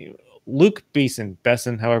name? Luke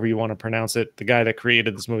Besson, however you want to pronounce it, the guy that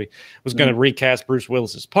created this movie, was going to recast Bruce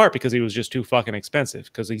Willis's part because he was just too fucking expensive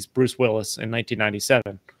because he's Bruce Willis in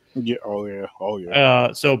 1997. Yeah. Oh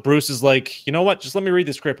yeah. So Bruce is like, you know what? Just let me read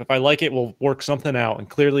the script. If I like it, we'll work something out. And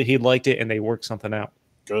clearly he liked it, and they worked something out.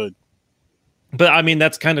 Good. But I mean,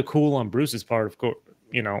 that's kind of cool on Bruce's part, of course,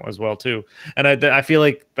 as well too. And I feel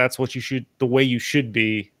like that's what the way you should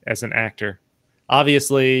be as an actor.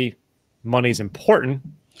 Obviously, money's important.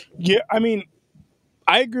 Yeah, I mean,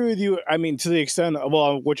 I agree with you. I mean, to the extent,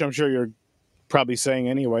 which I'm sure you're probably saying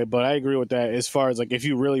anyway, but I agree with that as far as like if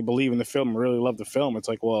you really believe in the film and really love the film, it's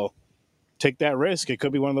like, well, take that risk. It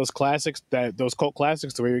could be one of those classics, those cult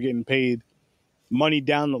classics where you're getting paid money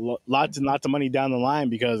lots and lots of money down the line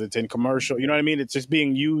because it's in commercial. You know what I mean? It's just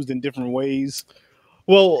being used in different ways.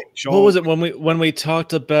 Well, what was it when we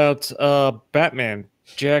talked about Batman?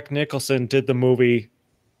 Jack Nicholson did the movie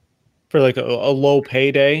for like a low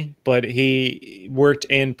payday, but he worked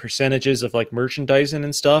in percentages of like merchandising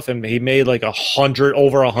and stuff, and he made like over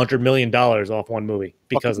 $100 million off one movie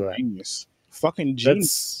because Fucking of that. genius. Fucking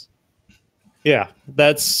genius.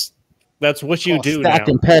 That's what you do now.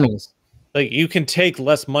 Stacking pennies. Like you can take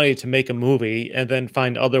less money to make a movie and then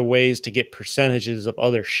find other ways to get percentages of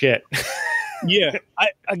other shit. Yeah,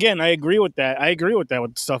 I agree with that. I agree with that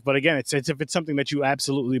with stuff, but again, it's if it's something that you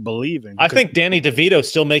absolutely believe in. I think Danny DeVito's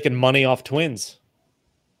still making money off Twins.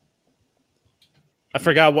 I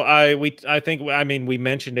forgot what we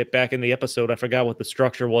mentioned it back in the episode. I forgot what the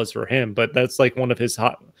structure was for him, but that's like one of his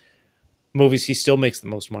hot movies he still makes the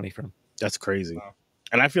most money from. That's crazy.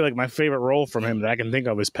 And I feel like my favorite role from him that I can think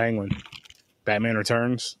of is Penguin. Batman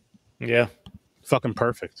Returns. Yeah. Fucking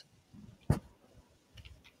perfect.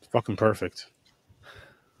 Fucking perfect.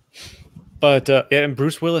 But yeah, and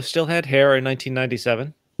Bruce Willis still had hair in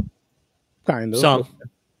 1997. Kind of.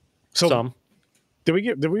 Some. Did we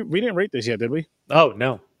didn't rate this yet, did we? Oh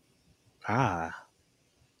no. What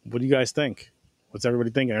do you guys think? What's everybody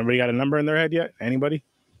thinking? Everybody got a number in their head yet? Anybody?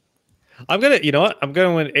 I'm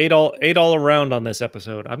gonna win eight all around on this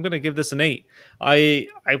episode. I'm gonna give this an 8. I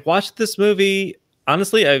watched this movie.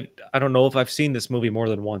 Honestly, I don't know if I've seen this movie more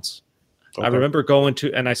than once. Okay. I remember going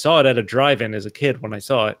to, and I saw it at a drive-in as a kid when I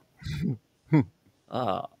saw it.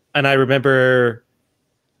 And I remember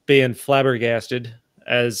being flabbergasted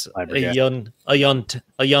as a young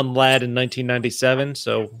lad in 1997.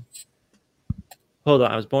 So hold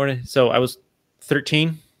on, I was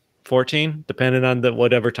 13, 14, depending on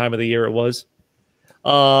whatever time of the year it was.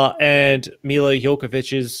 And Mila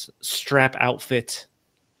Jokovich's strap outfit.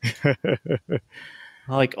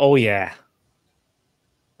 Like, oh yeah.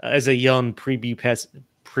 As a young prepubescent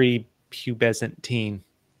teen.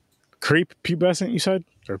 Pubescent, you said?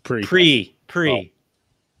 Or pre? Pre. Oh.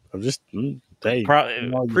 I'm just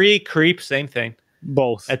pre-creep, same thing.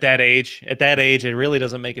 Both. At that age, it really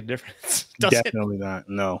doesn't make a difference. Definitely not.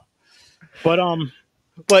 No. But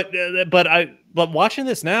watching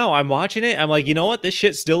this now, I'm watching it. I'm like, you know what? This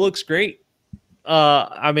shit still looks great.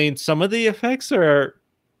 I mean, some of the effects are.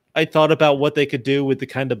 I thought about what they could do with the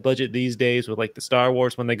kind of budget these days with like the Star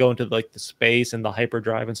Wars when they go into like the space and the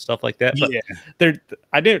hyperdrive and stuff like that. But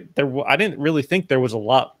I didn't really think there was a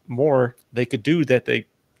lot more they could do that they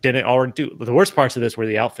didn't already do. The worst parts of this were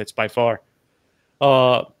the outfits by far.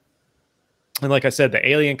 And like I said, the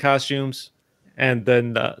alien costumes and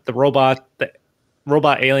then the robot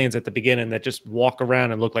aliens at the beginning that just walk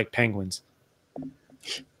around and look like penguins.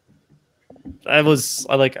 I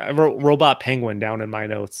wrote robot penguin down in my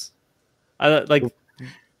notes. I like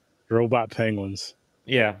robot penguins.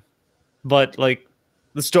 Yeah. But like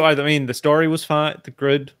the story was fine. The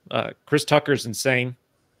grid, Chris Tucker's insane.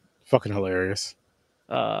 Fucking hilarious.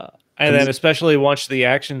 And then especially once the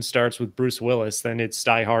action starts with Bruce Willis, then it's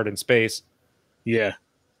Die Hard in space. Yeah.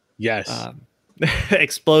 Yes.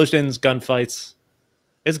 Explosions, gunfights.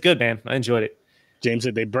 It's good, man. I enjoyed it. James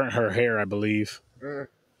said they burnt her hair, I believe.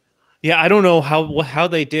 Yeah, I don't know how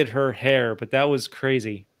they did her hair, but that was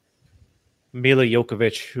crazy. Mila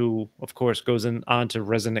Jokovic, who of course goes on to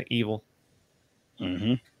Resident Evil.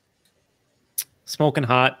 Mm-hmm. Smoking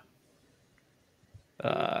hot.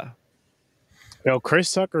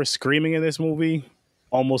 Chris Tucker screaming in this movie,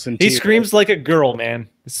 almost in tears. He screams like a girl, man.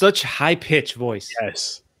 Such high pitched voice.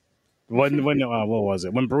 Yes. What was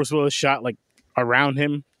it? When Bruce Willis shot like around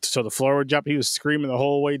him, so the floor would drop. He was screaming the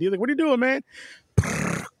whole way. He's like, "What are you doing, man?"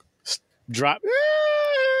 Drop.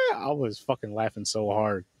 I was fucking laughing so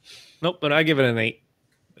hard. Nope, but I give it an 8.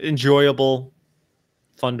 Enjoyable,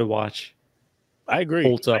 fun to watch. I agree.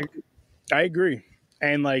 Holds up. I agree.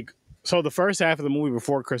 And like, so the first half of the movie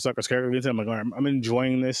before Chris Tucker's character gets in, I'm like, all right, I'm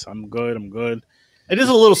enjoying this. I'm good. It is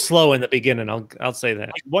a little slow in the beginning. I'll say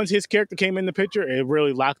that. Once his character came in the picture, it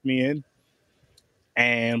really locked me in.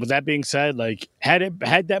 And with that being said, like, had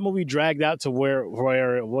that movie dragged out to where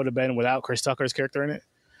it would have been without Chris Tucker's character in it,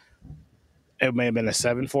 it may have been a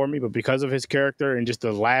 7 for me. But because of his character and just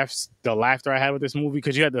the laughter I had with this movie,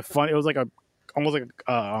 because you had the fun, it was like almost like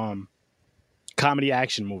a comedy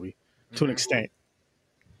action movie to an extent.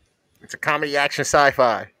 It's a comedy action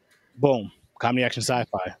sci-fi. Boom, comedy action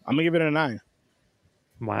sci-fi. I'm gonna give it a 9.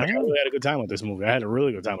 Wow, I really had a good time with this movie. I had a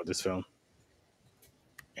really good time with this film,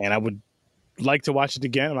 and I would like to watch it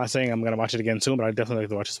again. I'm not saying I'm gonna watch it again soon, but I definitely like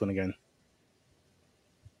to watch this one again.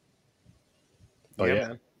 But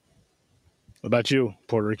yeah. What about you,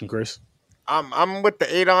 Puerto Rican Chris? I'm with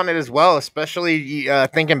the 8 on it as well, especially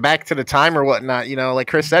thinking back to the time or whatnot. You know, like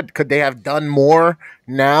Chris said, could they have done more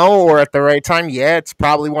now or at the right time? Yeah, it's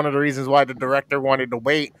probably one of the reasons why the director wanted to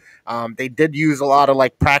wait. They did use a lot of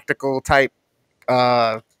like practical type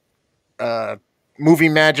movie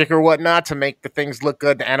magic or whatnot to make the things look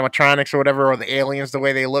good, the animatronics or whatever, or the aliens the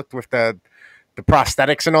way they looked with the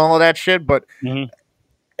prosthetics and all of that shit. But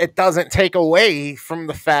it doesn't take away from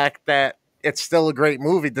the fact that it's still a great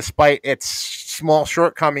movie despite its small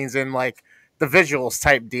shortcomings in like the visuals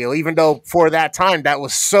type deal. Even though for that time that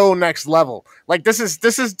was so next level. Like this is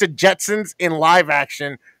the Jetsons in live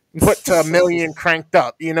action put to a million cranked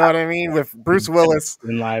up. You know what I mean? With Bruce Willis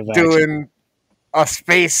In live doing a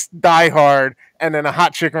space Die Hard and then a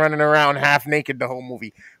hot chick running around half naked the whole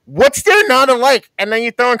movie. What's there not to like? And then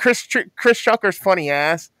you throw in Chris Tucker's funny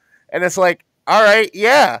ass, and it's like, all right,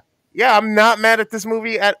 yeah, I'm not mad at this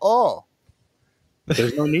movie at all.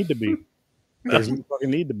 There's no need to be. There's no fucking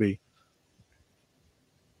need to be.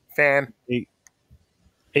 Fan. 8,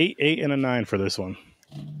 and a 9 for this one.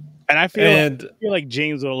 And I feel like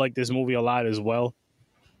James will like this movie a lot as well.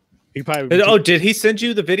 He probably. Did he send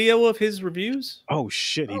you the video of his reviews? Oh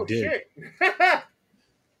shit, he did. Shit.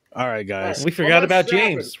 All right, guys. We forgot about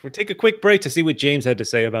James. We'll take a quick break to see what James had to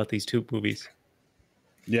say about these two movies.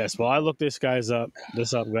 Yes, well, I looked this up,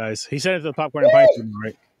 guys. He sent it to the Popcorn and Pints,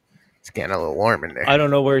 right? It's getting a little warm in there. I don't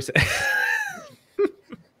know where it's.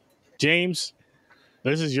 James,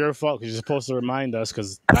 this is your fault because you're supposed to remind us.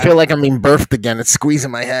 Because I feel like I'm being birthed again. It's squeezing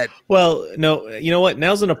my head. Well, no, you know what?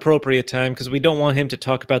 Now's an appropriate time because we don't want him to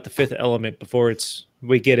talk about the Fifth Element before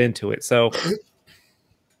we get into it. So,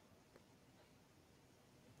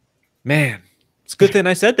 man, it's a good thing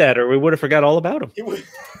I said that, or we would have forgot all about him.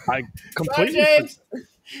 I completely.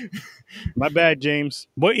 My bad, James.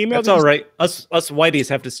 What email? That's all right. Us whiteys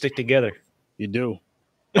have to stick together. You do.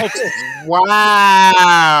 Okay.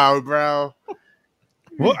 Wow, bro.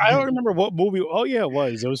 Well, I don't remember what movie. Oh yeah, it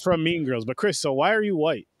was. It was from Mean Girls. But Chris, so why are you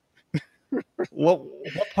white? What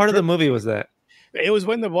part of the movie was that? It was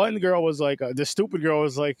when the one girl was like, the stupid girl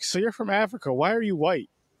was like, "So you're from Africa? Why are you white?"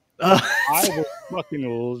 I was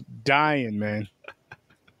fucking dying, man.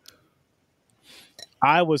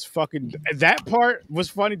 I was fucking. That part was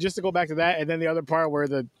funny. Just to go back to that, and then the other part where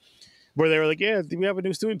they were like, "Yeah, we have a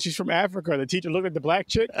new student. She's from Africa." The teacher looked at the black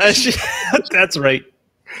chick. That's right.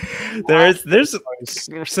 There's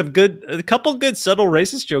a couple good subtle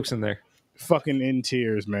racist jokes in there. Fucking in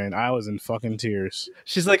tears, man. I was in fucking tears.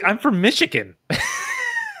 She's like, "I'm from Michigan."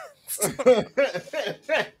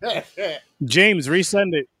 James,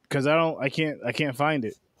 resend it because I can't find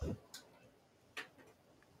it.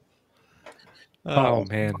 Oh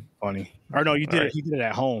man, funny. Or no, you did it. He did it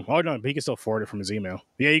at home. Oh no, but he can still forward it from his email.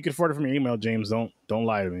 Yeah, you can forward it from your email, James. Don't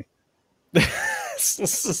lie to me. He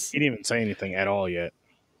didn't even say anything at all yet.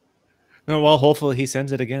 No, well, hopefully he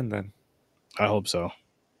sends it again then. I hope so.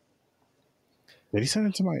 Did he send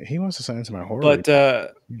it to my? He wants to send it to my horror.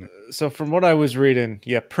 But so from what I was reading,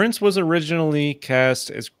 yeah, Prince was originally cast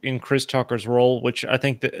as in Chris Tucker's role, which I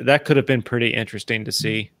think that could have been pretty interesting to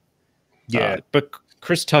see. Yeah, but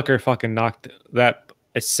Chris Tucker fucking knocked that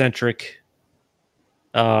eccentric.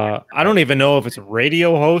 I don't even know if it's a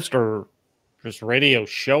radio host or just radio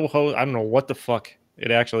show host. I don't know what the fuck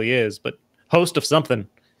it actually is, but host of something.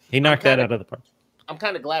 He knocked that out of the park. I'm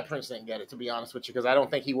kind of glad Prince didn't get it, to be honest with you, because I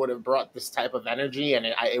don't think he would have brought this type of energy, and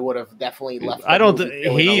it would have definitely left. I don't think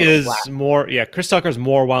he is more. Yeah, Chris Tucker's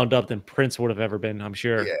more wound up than Prince would have ever been. I'm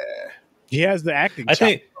sure. Yeah, he has the acting. I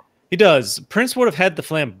think he does. Prince would have had the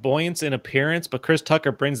flamboyance in appearance, but Chris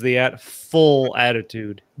Tucker brings the full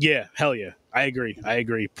attitude. Yeah, hell yeah, I agree.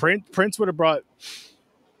 Prince would have brought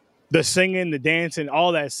the singing, the dancing,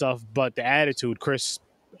 all that stuff, but the attitude, Chris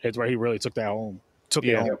is where he really took that home.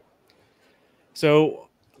 It home. So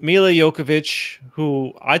Mila Jovovich,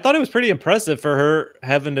 who I thought it was pretty impressive for her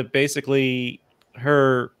having to basically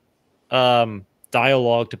her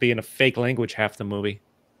dialogue to be in a fake language half the movie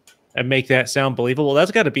and make that sound believable.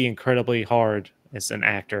 That's got to be incredibly hard as an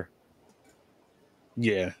actor.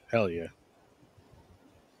 Yeah, hell yeah.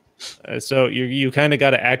 So you kind of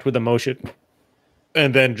got to act with emotion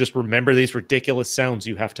and then just remember these ridiculous sounds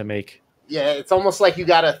you have to make. Yeah, it's almost like you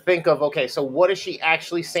got to think of, okay, so what is she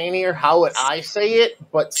actually saying here? How would I say it,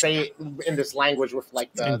 but say it in this language with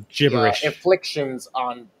like the gibberish inflections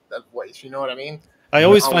on the voice? You know what I mean? I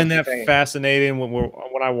always find that fascinating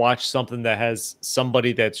when I watch something that has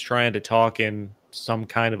somebody that's trying to talk in some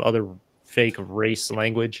kind of other fake race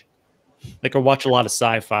language. Like I watch a lot of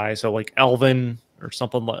sci-fi, so like Elven or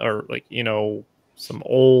something, or like some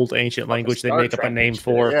old ancient language they make up a name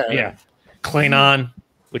for. Yeah. Klingon.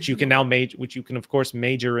 Which you can now which you can of course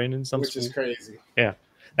major in some. Which is crazy. Yeah,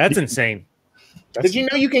 that's insane. Did you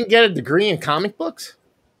know you can get a degree in comic books?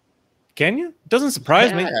 Can you? Doesn't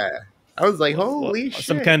surprise me. I was like, holy shit!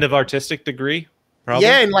 Some kind of artistic degree, probably.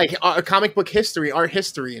 Yeah, and like comic book history, art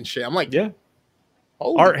history, and shit. I'm like, yeah.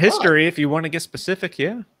 art history, if you want to get specific,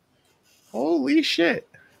 yeah. Holy shit.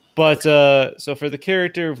 But so for the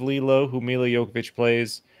character of Lilo, who Mila Jovovich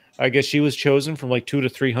plays, I guess she was chosen from like 200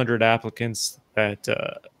 to 300 applicants that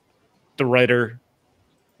the writer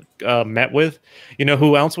met with. You know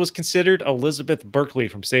who else was considered? Elizabeth Berkley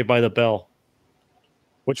from Saved by the Bell.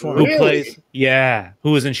 Which one? Who Really? plays? Yeah,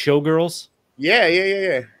 who was in Showgirls?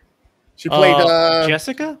 Yeah. She played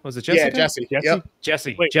Jessica. Was it Jessica? Yeah, Jesse. Jesse? Yep.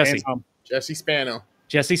 Jesse. Wait, Jesse. Jesse Spano.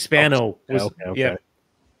 Jesse Spano was. Okay. Yeah,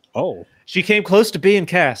 Oh. she came close to being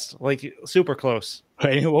cast, like super close.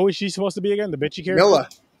 Wait, what was she supposed to be again? The bitchy character? Mila.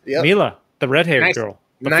 Yep. Mila, the red-haired Nice- girl,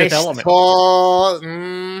 the Nice, Fifth Element. tall,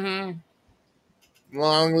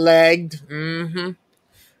 long-legged.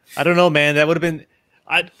 I don't know, man. That would have been.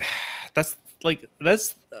 That's.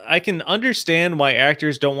 I can understand why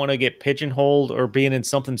actors don't want to get pigeonholed or being in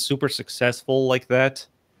something super successful like that.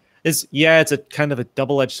 It's a kind of a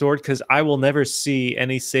double-edged sword because I will never see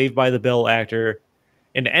any Saved by the Bell actor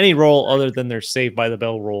in any role other than their Saved by the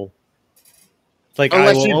Bell role. Like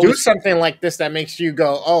Unless you do something like this that makes you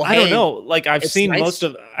go, oh, I don't know. Like I've seen nice. most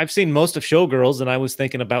of Showgirls, and I was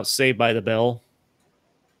thinking about Saved by the Bell.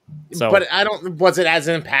 So, But I don't. Was it as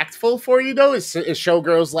impactful for you though? Is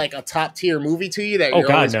Showgirls like a top tier movie to you that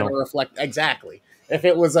you're always going to reflect? Exactly. If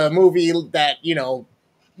it was a movie that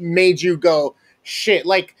made you go shit,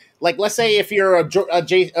 like let's say if you're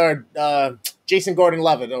Jason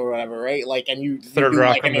Gordon-Levitt or whatever, right? Like, and you Third do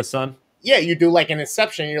Rock like from the Sun. Yeah, you do like an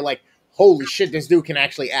Inception. You're like, holy shit, this dude can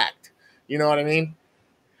actually act. You know what I mean?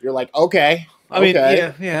 You're like, okay. I mean,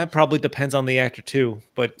 yeah. It probably depends on the actor too,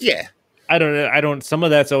 but yeah. I don't know. Some of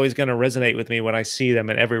that's always going to resonate with me when I see them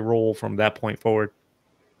in every role from that point forward.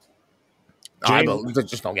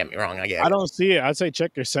 Just don't get me wrong. I don't see it. I'd say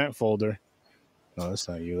check your sent folder. No, that's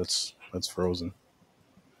not you. That's Frozen.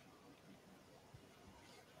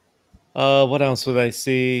 What else would I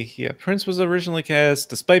see? Yeah, Prince was originally cast.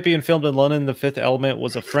 Despite being filmed in London, The Fifth Element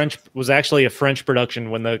was actually a French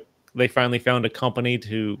production when they finally found a company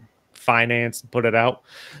to finance and put it out.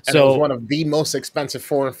 And it was one of the most expensive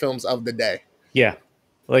foreign films of the day. Yeah,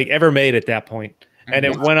 like ever made at that point. And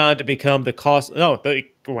it went on to become the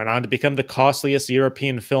costliest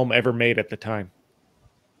European film ever made at the time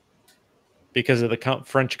because of the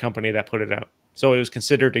French company that put it out. So it was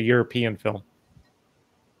considered a European film.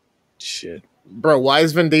 Shit. Bro, why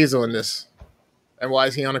is Vin Diesel in this? And why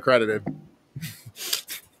is he unaccredited?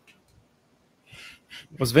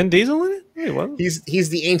 Was Vin Diesel in it? Wait, what? He's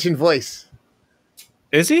the ancient voice.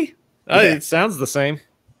 Is he? Yeah. It sounds the same.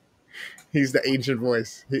 He's the ancient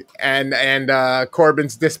voice. And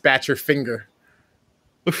Corbin's dispatcher finger.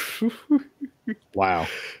 Wow.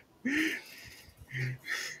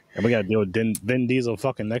 And we got to deal with Vin Diesel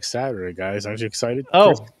fucking next Saturday, guys. Aren't you excited?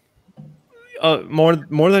 Oh. More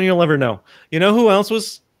than you'll ever know. You know who else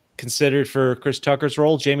was considered for Chris Tucker's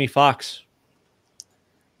role? Jamie Foxx.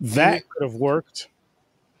 That could have worked,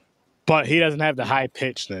 but he doesn't have the high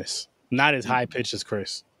pitchedness. Not as high pitched as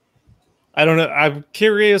Chris. I don't know. I'm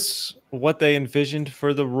curious what they envisioned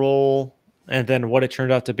for the role and then what it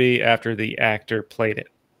turned out to be after the actor played it.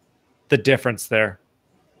 The difference there.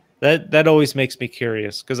 That always makes me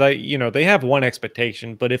curious because they have one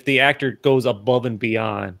expectation, but if the actor goes above and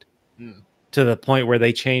beyond to the point where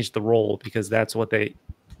they change the role because that's what they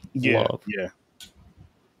love. Yeah.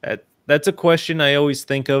 That's a question I always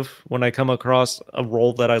think of when I come across a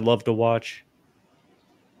role that I love to watch.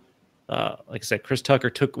 Like I said, Chris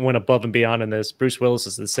Tucker went above and beyond in this. Bruce Willis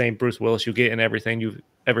is the same Bruce Willis you get in everything you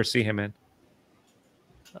ever see him in.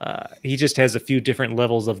 He just has a few different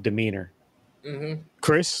levels of demeanor. Mm-hmm.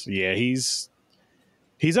 Chris, yeah, he's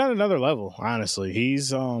on another level. Honestly,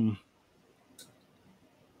 he's amazing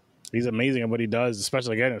at what he does,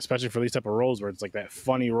 especially for these type of roles where it's like that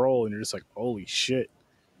funny role, and you're just like, holy shit,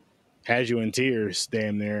 has you in tears,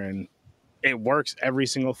 damn near, and it works every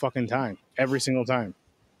single fucking time,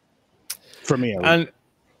 for me. And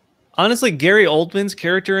honestly, Gary Oldman's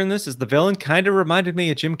character in this as the villain kind of reminded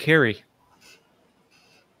me of Jim Carrey.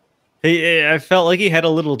 I felt like he had a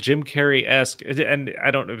little Jim Carrey-esque, and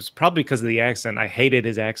it was probably because of the accent. I hated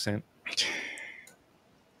his accent.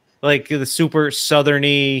 Like the super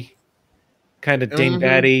southerny kind of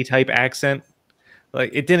dingbatty type accent. Like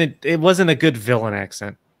it wasn't a good villain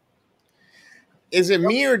accent. Is it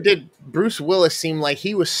me or did Bruce Willis seem like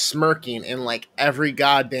he was smirking in like every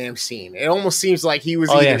goddamn scene? It almost seems like he was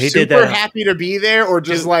either super happy to be there or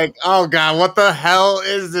just like, oh God, what the hell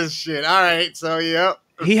is this shit? All right, so yep.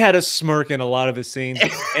 He had a smirk in a lot of his scenes.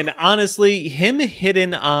 And honestly, him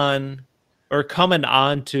hitting on or coming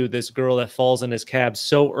on to this girl that falls in his cab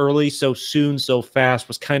so early, so soon, so fast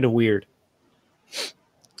was kind of weird.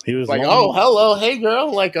 He was like, lonely. oh, hello, hey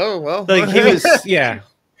girl. Like, oh well. Like he was, yeah.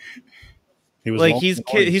 He was Like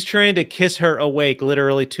lonely. he's trying to kiss her awake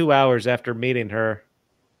literally 2 hours after meeting her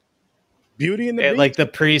Beauty and the at Beast. like the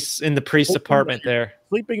priest's apartment there.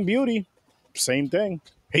 Sleeping Beauty. Same thing.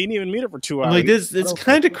 He didn't even meet her for 2 I'm hours. like, this it's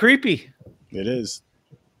kind of creepy. It is.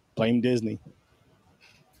 Blame Disney.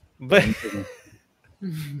 But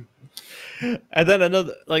and then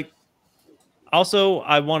another like also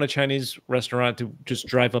I want a Chinese restaurant to just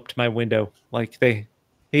drive up to my window. Like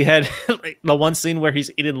he had like the one scene where he's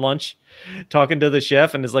eating lunch, talking to the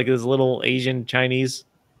chef, and it's like this little Asian Chinese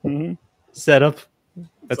setup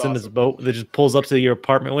that's in this boat that just pulls up to your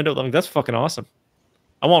apartment window. I'm like, that's fucking awesome.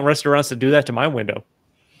 I want restaurants to do that to my window.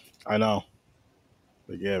 I know.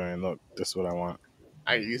 But yeah, man, look, this is what I want.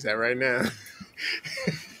 I can use that right now.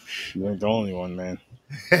 You ain't the only one, man.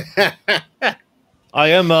 I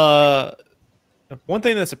am one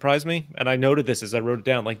thing that surprised me, and I noted this as I wrote it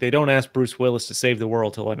down, like they don't ask Bruce Willis to save the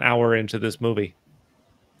world till an hour into this movie.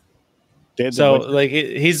 So like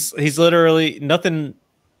he's literally nothing.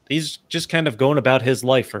 He's just kind of going about his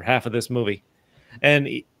life for half of this movie, and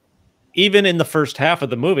even in the first half of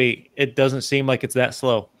the movie, it doesn't seem like it's that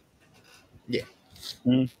slow. Yeah,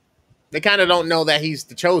 they kind of don't know that he's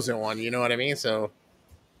the chosen one. You know what I mean? So,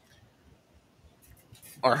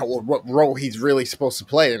 or what role he's really supposed to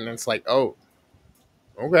play, and it's like, oh,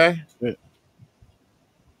 okay,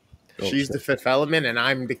 she's the fifth element, and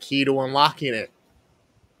I'm the key to unlocking it,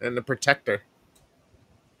 and the protector.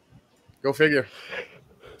 Go figure.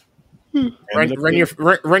 Run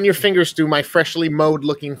your fingers through my freshly mowed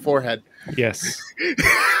looking forehead. Yes.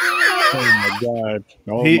 Oh my god.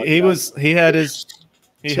 He had his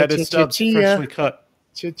stubs freshly cut.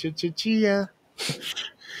 Chia.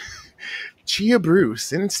 Chia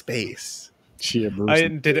Bruce in space. Chia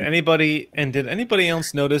Bruce. Did anybody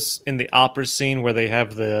else notice in the opera scene where they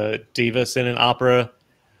have the divas in an opera,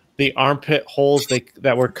 the armpit holes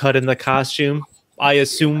that were cut in the costume? I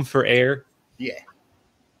assume for air. Yeah.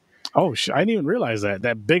 Oh, I didn't even realize that.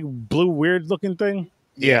 That big blue weird looking thing.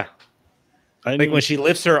 Yeah. Like when she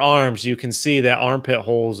lifts her arms, you can see that armpit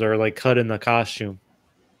holes are like cut in the costume.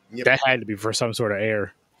 Yep. That had to be for some sort of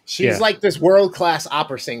air. She's like this world-class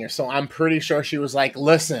opera singer, so I'm pretty sure she was like,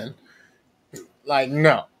 listen, like,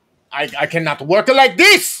 no, I cannot work like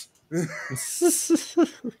this.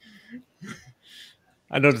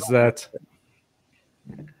 I noticed that.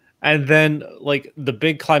 And then like the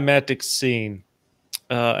big climactic scene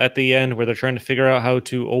at the end where they're trying to figure out how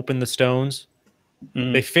to open the stones.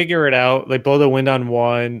 They figure it out. They blow the wind on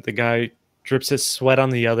one. The guy drips his sweat on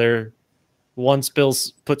the other. One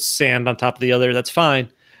puts sand on top of the other. That's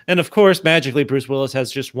fine. And of course, magically, Bruce Willis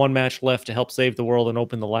has just one match left to help save the world and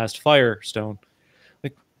open the last firestone.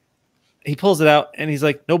 Like, he pulls it out and he's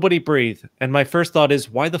like, nobody breathe. And my first thought is,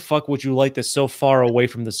 why the fuck would you light this so far away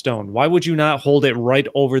from the stone? Why would you not hold it right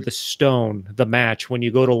over the stone, the match, when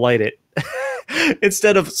you go to light it?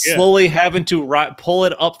 Instead of slowly having to pull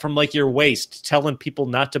it up from like your waist, telling people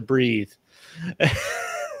not to breathe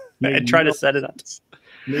and try to set it up.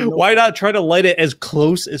 Why not try to light it as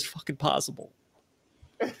close as fucking possible?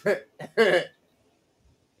 It's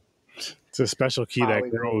a special key that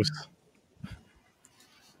grows.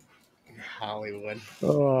 Hollywood.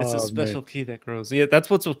 Oh, it's a special key that grows. Yeah, that's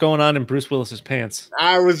what's going on in Bruce Willis's pants.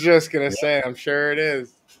 I was just gonna say, I'm sure it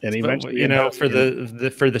is. And eventually, you know, for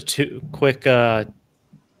the two quick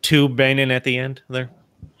tube banging at the end there.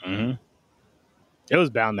 Mm-hmm. It was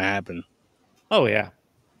bound to happen. Oh yeah.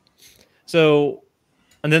 So,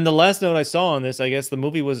 and then the last note I saw on this, I guess the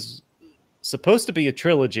movie was supposed to be a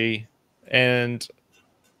trilogy, and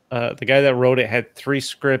the guy that wrote it had 3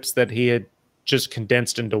 scripts that he had just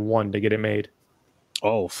condensed into one to get it made.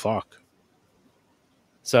 Oh fuck.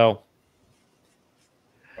 So.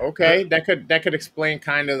 Okay, that could explain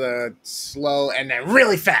kind of the slow and then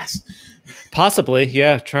really fast. Possibly,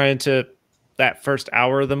 yeah. Trying to that first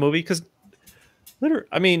hour of the movie, because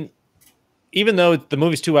I mean, even though the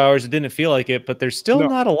movie's 2 hours, it didn't feel like it, but there's still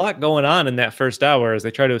not a lot going on in that first hour as they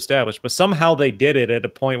try to establish. But somehow they did it at a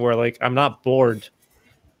point where, like, I'm not bored.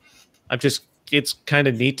 It's kind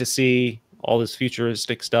of neat to see all this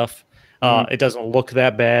futuristic stuff. It doesn't look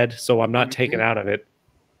that bad, so I'm not taken out of it.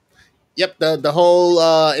 Yep, the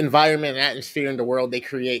whole environment and atmosphere in the world they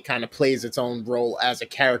create kind of plays its own role as a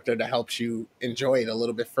character that helps you enjoy it a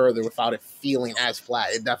little bit further without it feeling as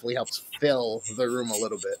flat. It definitely helps fill the room a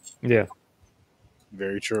little bit. Yeah.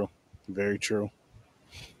 Very true. Very true.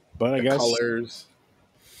 But I guess colors.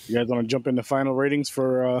 You guys want to jump into final ratings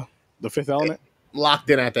for The Fifth Element? Locked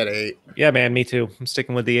in at that 8. Yeah, man, me too. I'm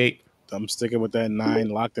sticking with the 8. I'm sticking with that 9.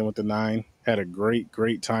 Locked in with the 9. Had a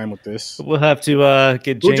great time with this. We'll have to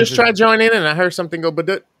get James. Who just tried joining in and I heard something go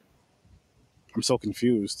badut. I'm so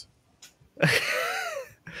confused.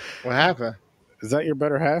 What happened? Is that your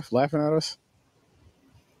better half laughing at us?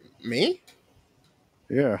 Me?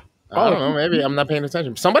 Yeah. I don't know. Maybe I'm not paying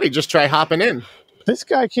attention. Somebody just tried hopping in. This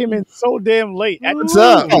guy came in so damn late. What's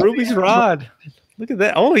up? Ruby's Rod. Look at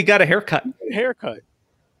that. Oh, he got a haircut. Haircut.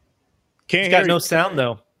 He's got no sound,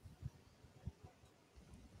 though.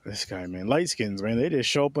 This guy, man. Light skins, man. They just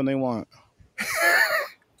show up when they want.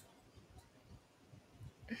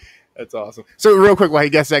 That's awesome. So real quick while he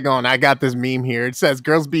gets that going, I got this meme here. It says,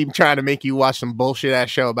 girls be trying to make you watch some bullshit ass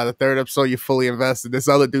show. By the third episode, you're fully invested. This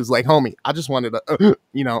other dude's like, homie, I just wanted to,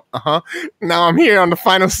 Now I'm here on the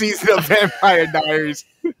final season of Vampire Diaries.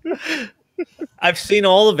 I've seen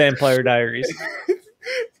all the Vampire Diaries.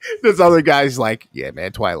 This other guy's like, yeah,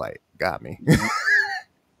 man, Twilight got me.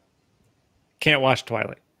 Can't watch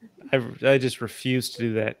Twilight. I just refuse to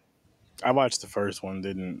do that. I watched the first one,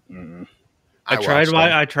 didn't. I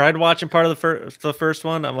tried watching part of the first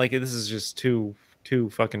one. I'm like, this is just too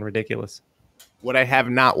fucking ridiculous. What I have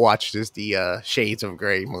not watched is the Shades of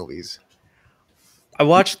Grey movies. I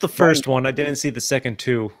watched the first one. I didn't see the second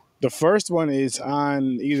two. The first one is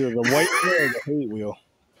on either the white wheel or the hate wheel.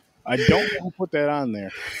 I don't know who put that on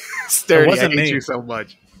there. Sturdy, It wasn't I hate me. you so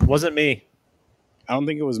much. Wasn't me. I don't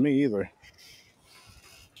think it was me either.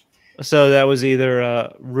 So that was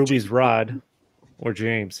either Ruby's Rod or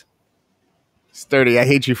James. Sturdy, I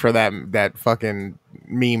hate you for that fucking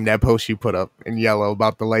meme, that post you put up in yellow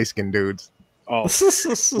about the light-skinned dudes. Oh,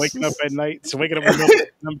 waking up at night, so waking up in the middle,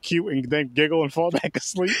 I'm cute and then giggle and fall back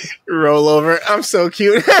asleep. Roll over. I'm so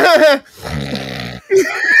cute.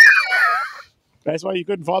 That's why you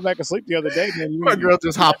couldn't fall back asleep the other day. Man. My girl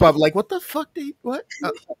just hop up like, what the fuck? What?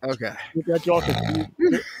 Oh, okay. You got you all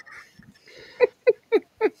confused.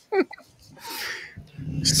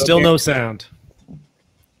 Still no sound.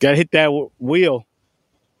 Gotta hit that wheel.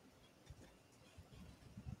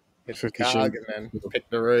 Hit the cog and then pick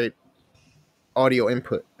the right audio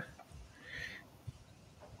input.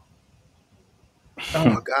 Oh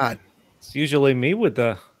my god! It's usually me with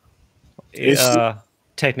the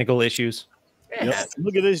technical issues. Yep.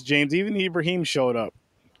 Look at this, James. Even Ibrahim showed up.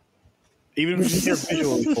 Even if he's here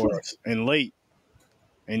visually for us and late,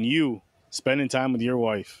 and you spending time with your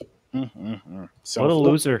wife. What a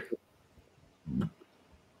loser!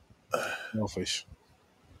 Selfish.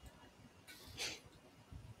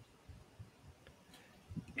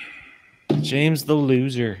 James the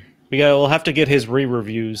loser. We'll have to get his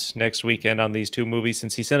re-reviews next weekend on these two movies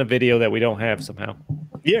since he sent a video that we don't have somehow.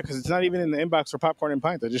 Yeah, because it's not even in the inbox for Popcorn and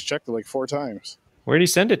Pints. I just checked it like 4 times. Where did he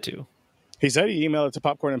send it to? He said he emailed it to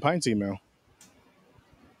Popcorn and Pints email.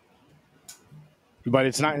 But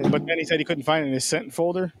it's not. But then he said he couldn't find it in his sent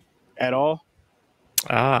folder at all.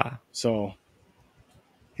 Ah. So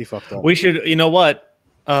he fucked up. We should, you know what?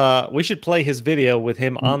 We should play his video with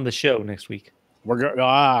him on the show next week.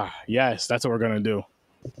 Yes, that's what we're gonna do.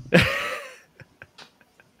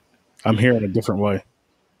 I'm here in a different way.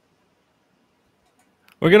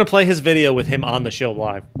 We're gonna play his video with him on the show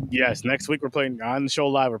live. Yes, next week we're playing on the show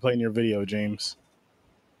live. We're playing your video, James.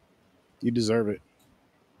 You deserve it.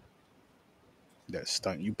 That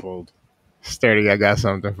stunt you pulled. Sturdy, I got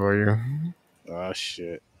something for you. Oh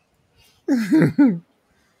shit.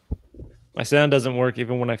 My sound doesn't work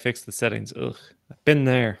even when I fix the settings. Ugh. I've been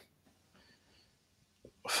there.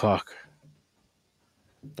 Fuck.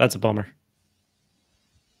 That's a bummer.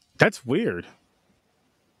 That's weird.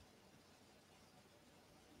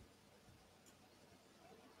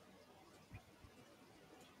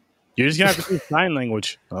 You're just gonna have to do sign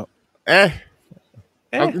language. Oh.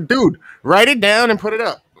 Dude, write it down and put it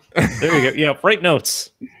up. There you go. Yeah, write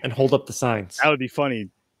notes and hold up the signs. That would be funny.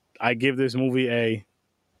 I give this movie a.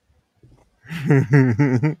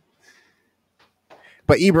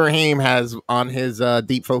 But Ibrahim has on his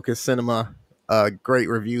Deep Focus Cinema a great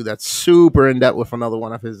review that's super in depth with another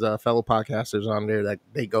one of his fellow podcasters on there. That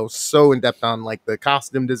they go so in depth on like the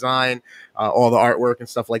costume design, all the artwork and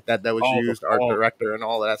stuff like that was used, art director and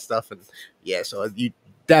all of that stuff. And yeah, so you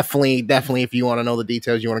definitely, if you want to know the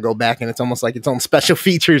details, you want to go back and it's almost like its own special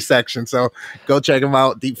features section. So go check them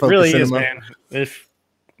out. Deep Focus really Cinema. Is, man. If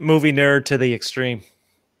movie nerd to the extreme.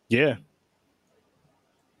 Yeah.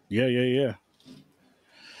 Yeah.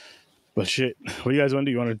 But shit, what do you guys want to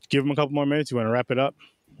do? You want to give them a couple more minutes? You want to wrap it up?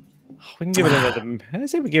 We can give it another. I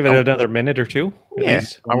say we give it another minute or two. Yeah.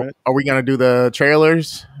 Are we gonna do the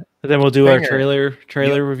trailers? And then we'll do our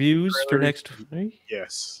trailer reviews for next week.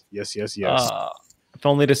 Yes. If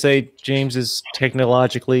only to say James is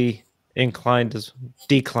technologically declined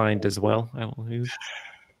as well. I will use.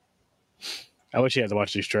 I wish you had to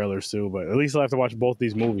watch these trailers too, but at least I'll have to watch both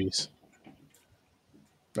these movies.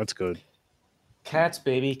 That's good. Cats,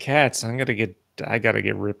 baby, cats. I gotta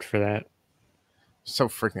get ripped for that. So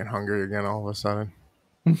freaking hungry again all of a sudden.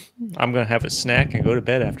 I'm gonna have a snack and go to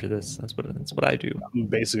bed after this. That's what I do. I'm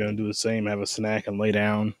basically gonna do the same. Have a snack and lay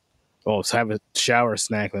down. Oh, so have a shower,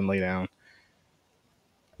 snack, then lay down.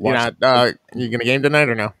 You gonna game tonight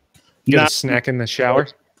or no? Get a snack in the shower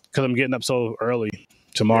because I'm getting up so early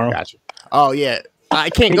tomorrow. Gotcha. Oh yeah, I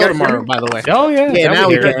can't go tomorrow. By the way. Oh yeah. Yeah, now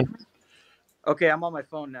we can. Okay, I'm on my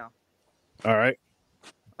phone now. All right.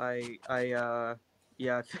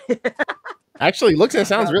 Yeah. Actually, looks and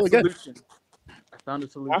sounds really good. I found a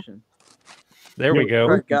solution. There we go.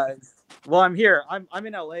 All right, guys. Well, I'm here. I'm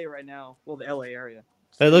in LA right now. Well, the LA area.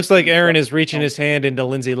 It looks like Aaron is reaching his hand into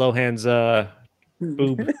Lindsay Lohan's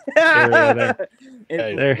boob area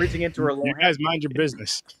there. There. Reaching into her. You guys mind your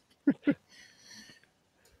business.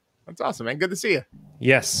 That's awesome, man. Good to see you.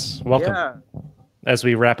 Yes, welcome. Yeah. As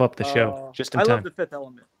we wrap up the show, just in time. I love The Fifth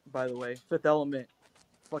Element, by the way. Fifth Element,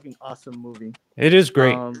 fucking awesome movie. It is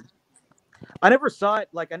great. I never saw it.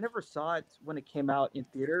 I never saw it when it came out in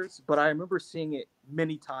theaters, but I remember seeing it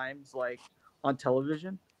many times, on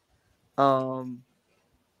television. And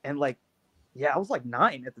I was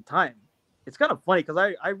 9 at the time. It's kind of funny because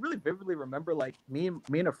I really vividly remember me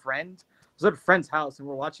and a friend was at a friend's house and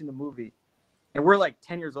we're watching the movie, and we're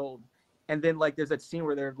 10 years old, and then there's that scene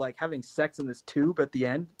where they're having sex in this tube at the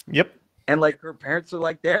end. Yep. And her parents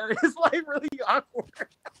are there. It's really awkward.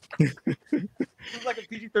 It's like a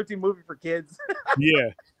PG-13 movie for kids.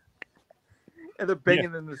 Yeah. And they're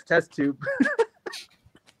banging in this test tube.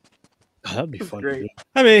 That'd be fun. Great.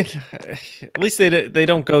 I mean, at least they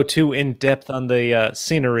don't go too in depth on the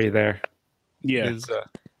scenery there. Yeah.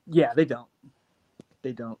 Yeah, they don't.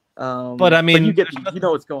 They don't. But I mean, you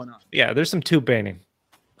know what's going on. Yeah, there's some tube banning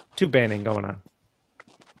going on.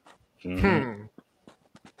 Mm-hmm.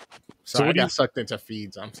 So I got sucked into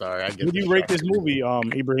feeds. I'm sorry. Would you rate this movie,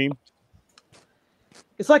 Ibrahim?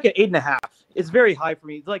 It's an 8.5. It's very high for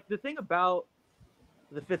me. It's the thing about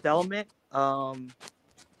The Fifth Element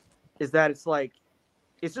is that it's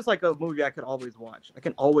just a movie I could always watch. I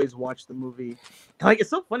can always watch the movie. And it's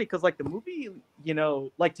so funny because the movie,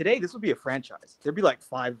 today this would be a franchise. There'd be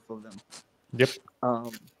 5 of them. Yep.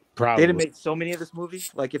 Probably. They'd have made so many of this movie.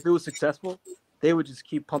 If it was successful, they would just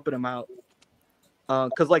keep pumping them out.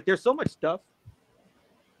 Because there's so much stuff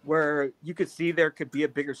where you could see there could be a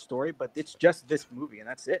bigger story, but it's just this movie and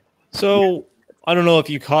that's it. So I don't know if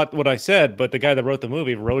you caught what I said, but the guy that wrote the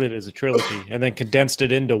movie wrote it as a trilogy and then condensed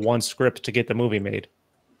it into one script to get the movie made.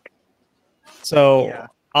 So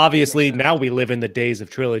obviously now we live in the days of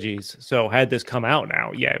trilogies. So had this come out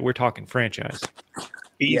now, we're talking franchise.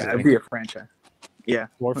 Yeah, it'd be a franchise. Yeah,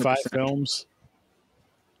 4 or 5 films.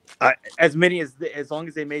 As many as long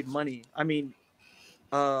as they made money. I mean,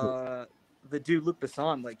 the dude Luc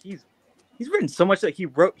Besson, he's written so much that he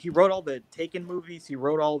wrote all the Taken movies. He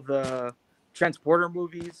wrote all the Transporter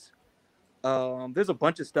movies. There's a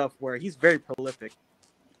bunch of stuff where he's very prolific.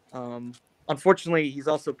 Unfortunately, he's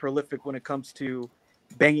also prolific when it comes to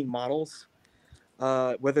banging models,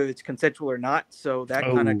 whether it's consensual or not. So that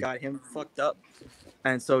kind of got him fucked up.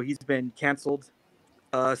 And so he's been canceled.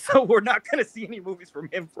 So we're not going to see any movies from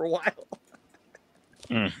him for a while.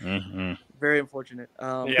 Very unfortunate.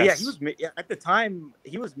 Yes. He was at the time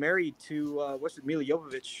he was married to Mila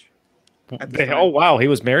Jovovich. Oh wow, he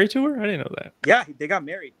was married to her? I didn't know that. Yeah, they got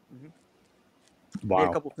married. Mm-hmm. Wow. They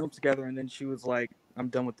had a couple films together, and then she was like, "I'm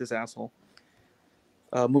done with this asshole."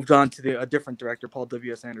 Moved on to a different director, Paul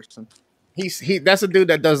W.S. Anderson. That's a dude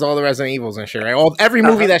that does all the Resident Evils and shit, right? Every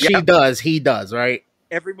movie that she does, he does, right?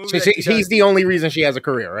 Every movie. He's the only reason she has a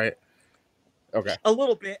career, right? Okay. A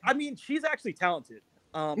little bit. I mean, she's actually talented.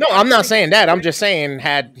 No, I'm not saying that. I'm just saying,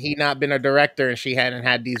 had he not been a director and she hadn't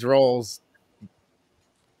had these roles.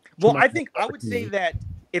 Well, I would say that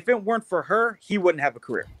if it weren't for her, he wouldn't have a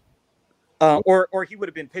career. Or he would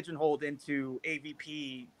have been pigeonholed into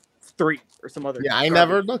AVP 3 or some other. Yeah, I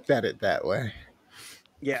never looked at it that way.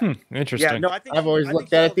 Yeah. Interesting. Yeah, no, I've always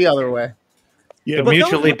looked at it the other way. Yeah, the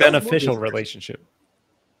mutually beneficial relationship.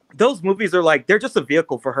 Those movies are they're just a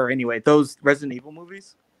vehicle for her anyway. Those Resident Evil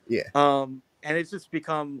movies. Yeah. And it's just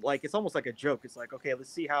become it's almost like a joke. It's okay,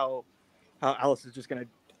 let's see how Alice is just gonna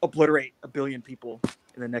obliterate 1 billion people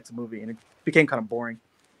in the next movie, and it became kind of boring.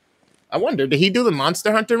 I wonder, did he do the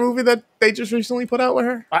Monster Hunter movie that they just recently put out with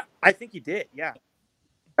her? I think he did. Yeah.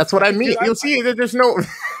 That's what I mean. You'll see that there's no.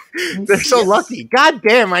 They're so lucky. God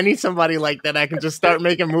damn, I need somebody like that I can just start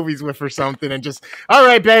making movies with or something, and just all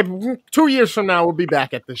right, babe. 2 years from now, we'll be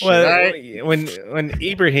back at this shit. Well, All right? when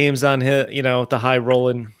Ibrahim's on his, the high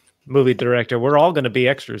rolling movie director, we're all going to be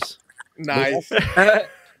extras. Nice.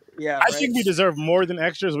 Yeah, I think we deserve more than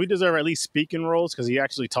extras. We deserve at least speaking roles because he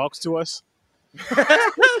actually talks to us.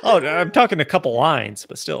 Oh, I'm talking a couple lines,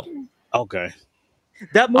 but still. Okay.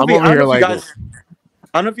 That movie. I'm over here like, I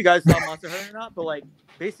don't know if you guys saw Monster Hunter or not, but like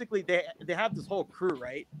basically they have this whole crew,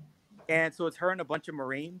 right? And so it's her and a bunch of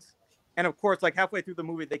Marines, and of course, like halfway through the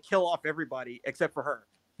movie, they kill off everybody except for her.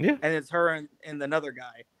 Yeah. And it's her and another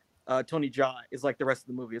guy, Tony Jaa, is like the rest of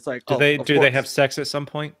the movie. It's like Do they have sex at some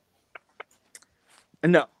point?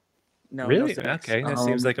 No. Really? No sex. Okay, that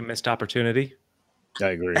seems like a missed opportunity. I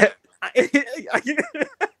agree.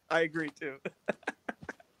 I agree too.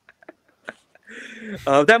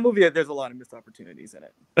 That movie, there's a lot of missed opportunities in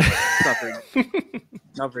it.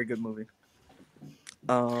 It's not very good movie.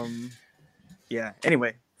 Yeah.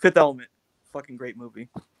 Anyway, Fifth Element, fucking great movie.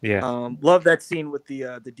 Yeah. Love that scene with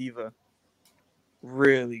the diva.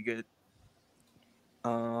 Really good.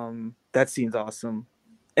 That scene's awesome.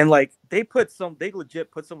 And like they legit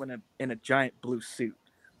put someone in a giant blue suit.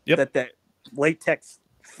 Yep. That latex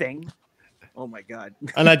thing. Oh my god.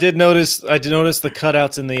 And I did notice the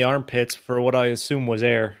cutouts in the armpits for what I assume was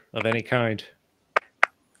air of any kind.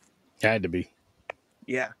 Had to be.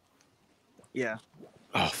 Yeah. Yeah.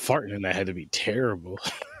 Oh, farting in that had to be terrible.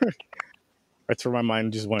 That's where my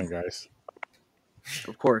mind just went, guys.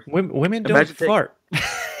 Of course. Women don't fart.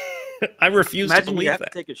 I refuse to believe you have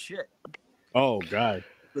that. to take a shit. Oh God.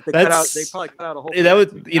 But they probably cut out a whole. That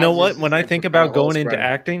would, you know what? When I think about going into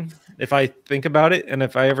acting, if I think about it, and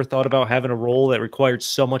if I ever thought about having a role that required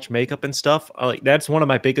so much makeup and stuff, that's one of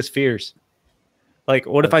my biggest fears. Like,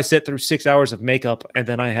 what if I sit through 6 hours of makeup and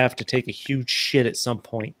then I have to take a huge shit at some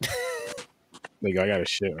point? Like, I got a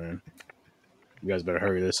shit, man. You guys better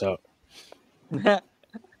hurry this up.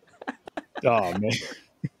 Oh man.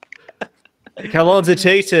 Like, how long does it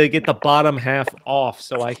take to get the bottom half off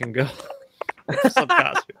so I can go? Some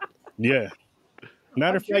costume. Yeah.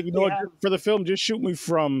 Matter of fact, for the film, just shoot me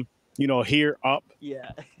from here up. Yeah.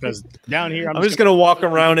 Because down here, I'm just gonna walk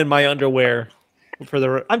around in my underwear for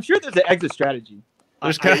the. I'm sure there's an exit strategy.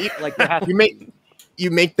 You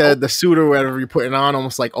make the suit or whatever you're putting on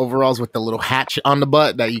almost like overalls with the little hatch on the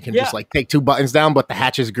butt that you can just like take 2 buttons down, but the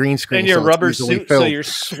hatch is green screen. And your rubber suit, so you're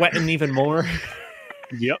sweating even more.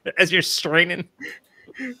 Yep. As you're straining.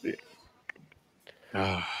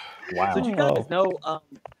 Wow. So did you guys know?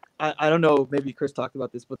 I don't know. Maybe Chris talked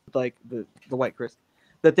about this, but like the white Chris,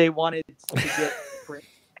 that they wanted to get Prince.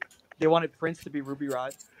 They wanted Prince to be Ruby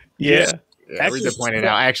Rod. Yeah. Actually, Rita pointed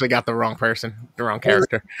out I actually got the wrong person, the wrong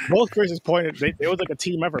character. Both Chris's pointed. It was like a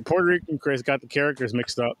team effort. Puerto Rican Chris got the characters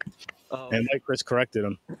mixed up, and white Chris corrected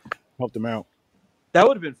them, helped him out. That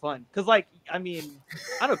would have been fun, because I don't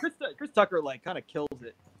know. Chris Tucker kind of kills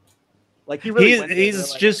it. Like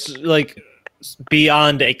he's just like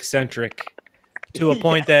beyond eccentric to a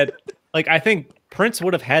point that I think Prince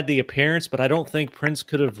would have had the appearance, but I don't think Prince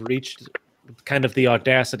could have reached kind of the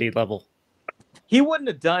audacity level. He wouldn't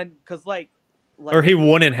have done because or he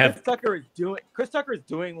wouldn't have. Chris Tucker is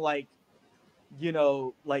doing the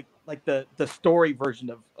story version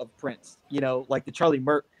of Prince. Like the Charlie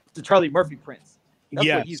Murphy Prince. That's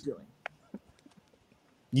what he's doing.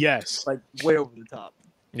 Yes. Like way over the top.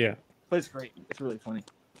 Yeah. But it's great. It's really funny.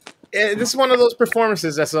 This is one of those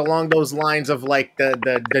performances that's along those lines of like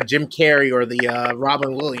the Jim Carrey or the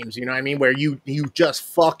Robin Williams, you know what I mean? Where you just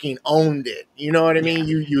fucking owned it. You know what I mean?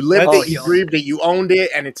 You lived it, you breathed it, you owned it,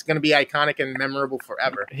 and it's going to be iconic and memorable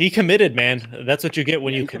forever. He committed, man. That's what you get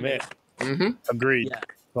when you commit. Mm-hmm. Agreed. Yeah.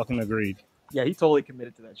 Fucking agreed. Yeah, he totally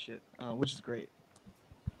committed to that shit, which is great.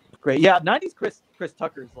 Great. Yeah, 90s Chris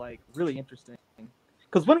Tucker's really interesting.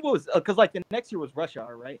 Because the next year was Rush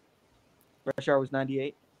Hour, right? Rush Hour was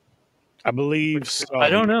 98. I believe so.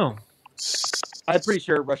 I don't know. I'm pretty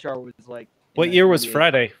sure Rush Hour was What year was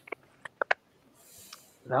Friday?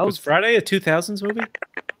 Was Friday a 2000s movie?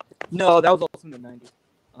 No, that was also in the 90s.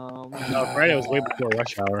 No, Friday was way before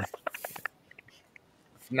Rush Hour.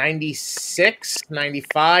 96,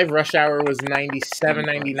 95. Rush Hour was 97,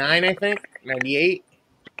 99, I think. 98.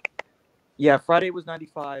 Yeah, Friday was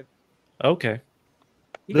 95. Okay.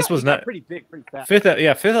 He This was not pretty big, pretty fast. Fifth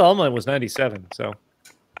Element was 97, so.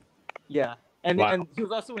 Yeah, and he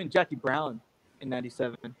was also in Jackie Brown in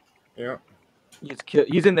 97. Yeah.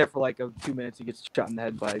 He's in there for 2 minutes. He gets shot in the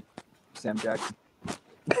head by Sam Jackson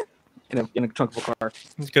in a trunk of a car.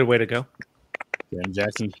 It's a good way to go. Sam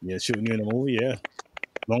Jackson, shooting you in a movie, yeah.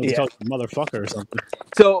 long as you tell you motherfucker or something.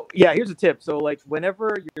 So yeah, here's a tip. So like,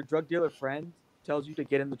 whenever your drug dealer friend tells you to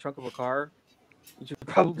get in the trunk of a car, you should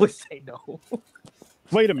probably say no.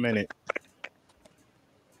 Wait a minute.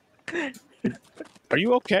 Are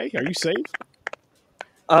you okay? Are you safe?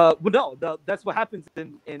 Well, no, that's what happens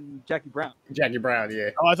in Jackie Brown. Jackie Brown,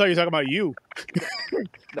 yeah. Oh, I thought you were talking about you.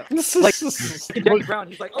 No. Like in Jackie Brown,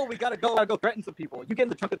 he's like, "Oh, we gotta go threaten some people. You get in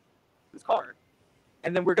the trunk of this car,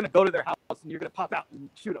 and then we're gonna go to their house, and you're gonna pop out and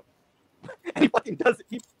shoot them." And he fucking does it.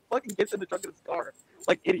 He fucking gets in the trunk of his car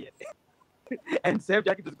like idiot. And Sam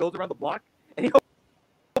Jackie just goes around the block, and he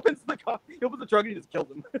opens the car. He opens the trunk, and he just kills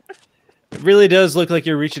him. It really does look like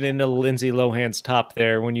you're reaching into Lindsay Lohan's top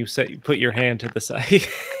there when you put your hand to the side.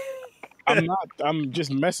 I'm not. I'm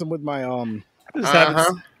just messing with my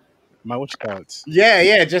my what you call it?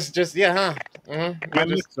 Yeah, just yeah, huh? Mm-hmm. My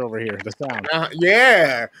mixer over here. The sound.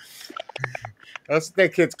 Yeah. That's what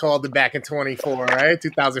that kid's called it back in 24, right?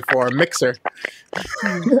 2004, a mixer.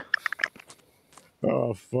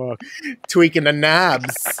 Oh fuck! Tweaking the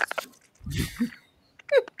knobs.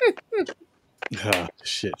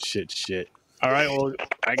 Shit. All right, well,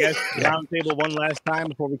 I guess round table one last time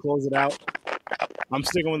before we close it out. I'm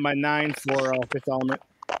sticking with my 9 for Fifth Element.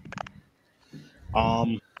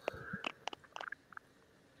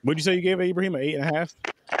 What'd you say you gave it, Ibrahim? 8.5?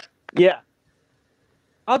 Yeah.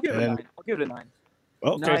 I'll give it a 9. I'll give it a 9.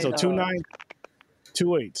 Okay, 9, so 2 9, 2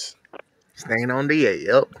 8s. Staying on the 8,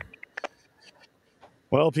 yep.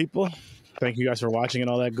 Well, people, thank you guys for watching and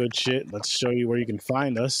all that good shit. Let's show you where you can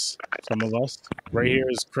find us, some of us. Right here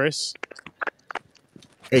is Chris.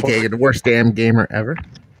 AKA the worst damn gamer ever.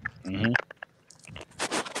 Mm-hmm.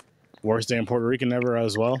 Worst damn Puerto Rican ever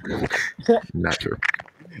as well. Not true.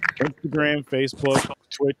 Instagram, Facebook,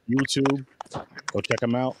 Twitch, YouTube. Go check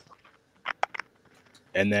them out.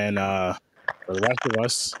 And then for the rest of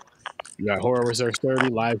us, you got Horror Research 30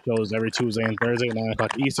 live shows every Tuesday and Thursday at 9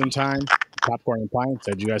 o'clock Eastern Time. Popcorn and Pints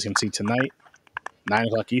that you guys can see tonight, 9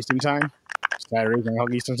 o'clock Eastern Time. Saturdays, 9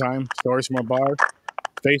 o'clock Eastern Time. Stories from a Bar.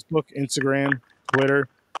 Facebook, Instagram, Twitter.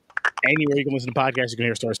 Anywhere you can listen to podcasts, you can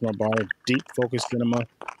hear Stories from a Bar. Deep Focus Cinema.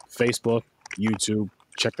 Facebook, YouTube.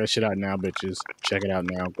 Check that shit out now, bitches. Check it out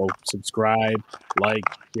now. Go subscribe, like,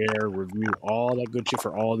 share, review, all that good shit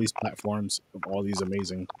for all these platforms of all these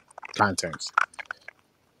amazing contents.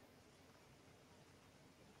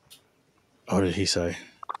 What did he say?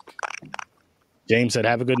 James said,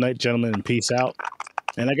 have a good night, gentlemen, and peace out.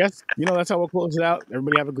 And I guess, that's how we'll close it out.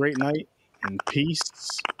 Everybody have a great night, and peace.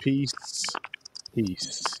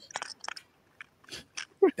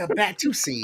 The back to see.